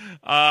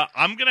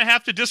 I'm going to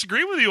have to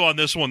disagree with you on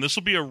this one. This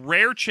will be a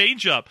rare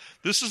change-up.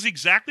 This is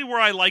exactly where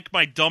I like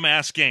my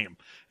dumbass game.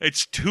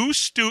 It's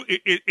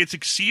it's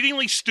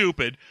exceedingly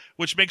stupid,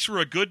 which makes for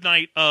a good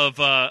night of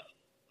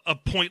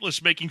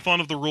pointless making fun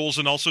of the rules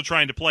and also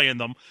trying to play in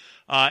them.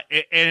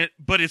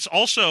 But it's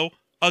also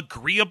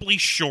agreeably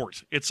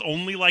short. It's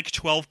only like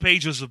 12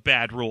 pages of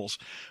bad rules,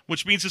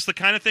 which means it's the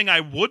kind of thing I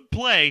would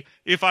play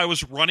if I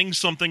was running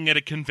something at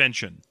a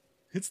convention.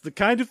 It's the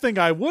kind of thing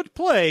I would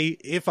play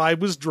if I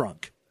was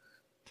drunk.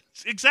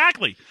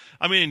 Exactly.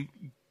 I mean,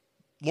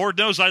 Lord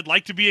knows I'd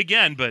like to be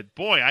again, but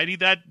boy, I need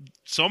that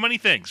so many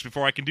things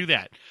before I can do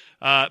that.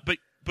 But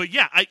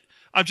yeah,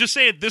 I'm just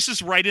saying this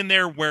is right in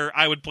there where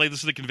I would play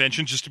this at a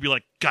convention just to be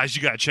like, guys,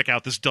 you got to check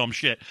out this dumb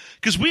shit.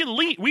 Because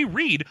we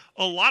read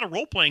a lot of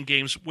role-playing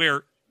games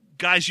where,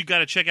 guys, you got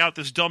to check out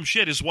this dumb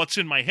shit is what's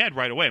in my head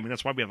right away. I mean,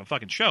 that's why we have a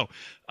fucking show.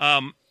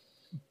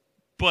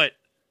 But,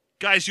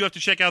 guys, you have to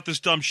check out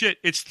this dumb shit.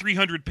 It's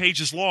 300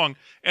 pages long,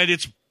 and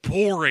it's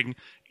boring.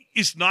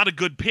 Is not a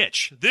good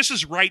pitch. This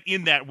is right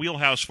in that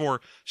wheelhouse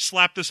for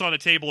slap this on a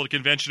table at a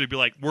convention and be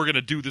like, we're going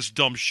to do this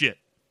dumb shit.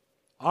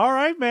 All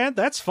right, man,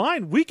 that's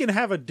fine. We can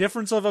have a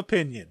difference of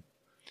opinion.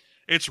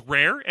 It's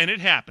rare, and it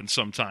happens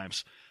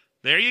sometimes.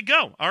 There you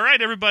go. All right,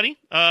 everybody.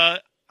 I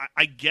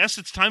guess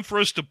it's time for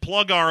us to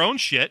plug our own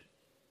shit.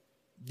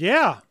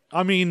 Yeah,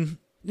 I mean,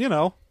 you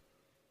know,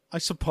 I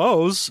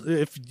suppose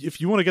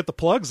if you want to get the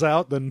plugs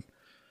out, then...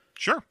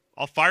 Sure,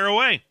 I'll fire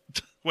away.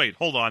 Wait,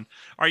 hold on.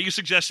 Are you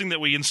suggesting that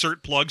we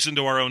insert plugs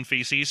into our own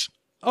feces?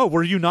 Oh,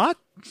 were you not?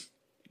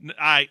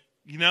 Now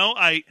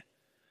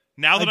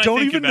that I don't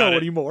think even about know it,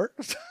 anymore.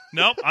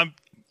 No,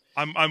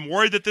 I'm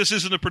worried that this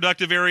isn't a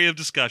productive area of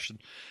discussion.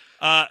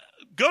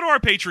 Go to our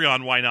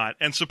Patreon, why not,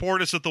 and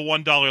support us at the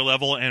 $1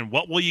 level. And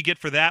what will you get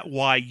for that?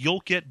 Why, you'll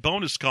get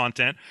bonus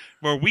content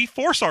where we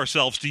force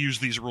ourselves to use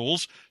these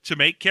rules to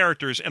make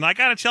characters. And I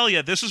got to tell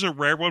you, this is a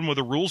rare one where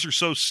the rules are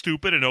so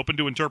stupid and open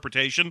to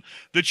interpretation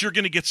that you're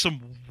going to get some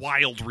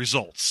wild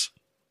results.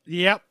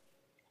 Yep.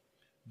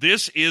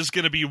 This is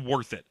going to be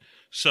worth it.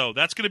 So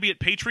that's going to be at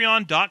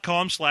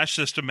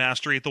patreon.com/System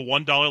Mastery at the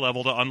 $1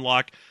 level to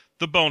unlock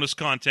the bonus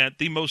content,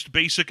 the most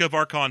basic of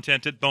our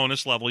content at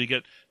bonus level. You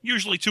get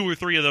usually 2 or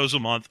 3 of those a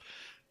month.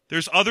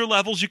 There's other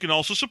levels you can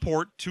also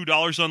support.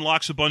 $2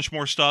 unlocks a bunch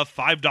more stuff.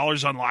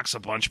 $5 unlocks a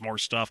bunch more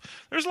stuff.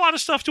 There's a lot of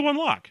stuff to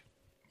unlock.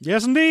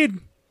 Yes, indeed.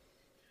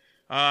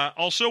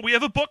 Also, we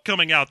have a book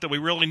coming out that we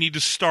really need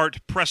to start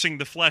pressing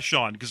the flesh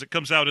on because it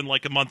comes out in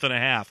like a month and a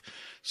half.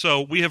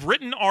 So we have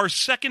written our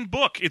second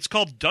book. It's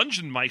called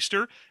Dungeon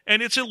Meister,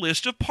 and it's a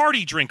list of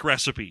party drink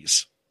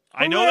recipes.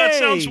 Hooray!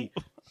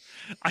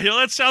 I know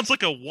that sounds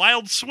like a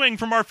wild swing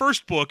from our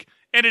first book,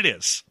 and it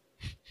is.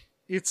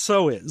 It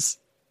so is.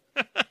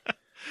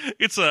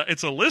 It's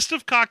a list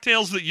of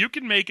cocktails that you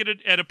can make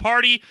at a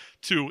party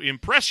to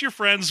impress your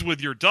friends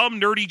with your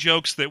dumb, nerdy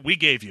jokes that we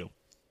gave you.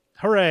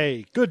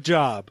 Hooray! Good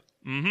job.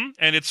 Mm-hmm.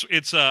 And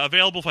it's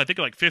available for, I think,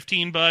 like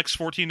 $15,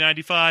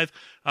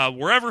 $14.95,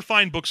 wherever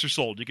fine books are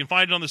sold. You can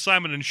find it on the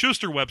Simon &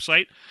 Schuster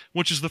website,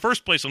 which is the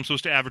first place I'm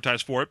supposed to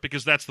advertise for it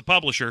because that's the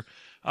publisher.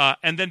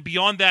 And then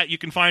beyond that, you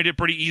can find it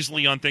pretty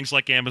easily on things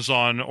like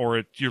Amazon or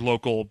at your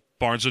local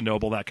Barnes &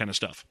 Noble, that kind of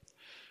stuff.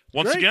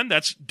 Once again,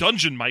 that's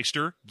Dungeon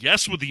Meister,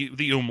 yes, with the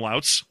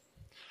umlauts,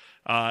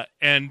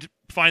 and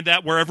find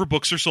that wherever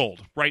books are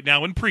sold, right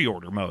now in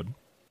pre-order mode.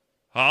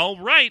 All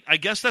right, I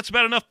guess that's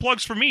about enough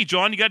plugs for me.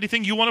 John, you got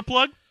anything you want to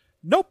plug?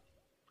 Nope.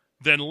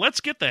 Then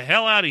let's get the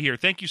hell out of here.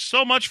 Thank you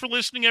so much for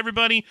listening,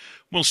 everybody.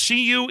 We'll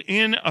see you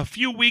in a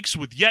few weeks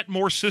with yet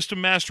more System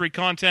Mastery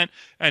content,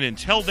 and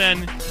until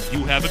then,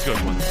 you have a good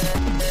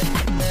one.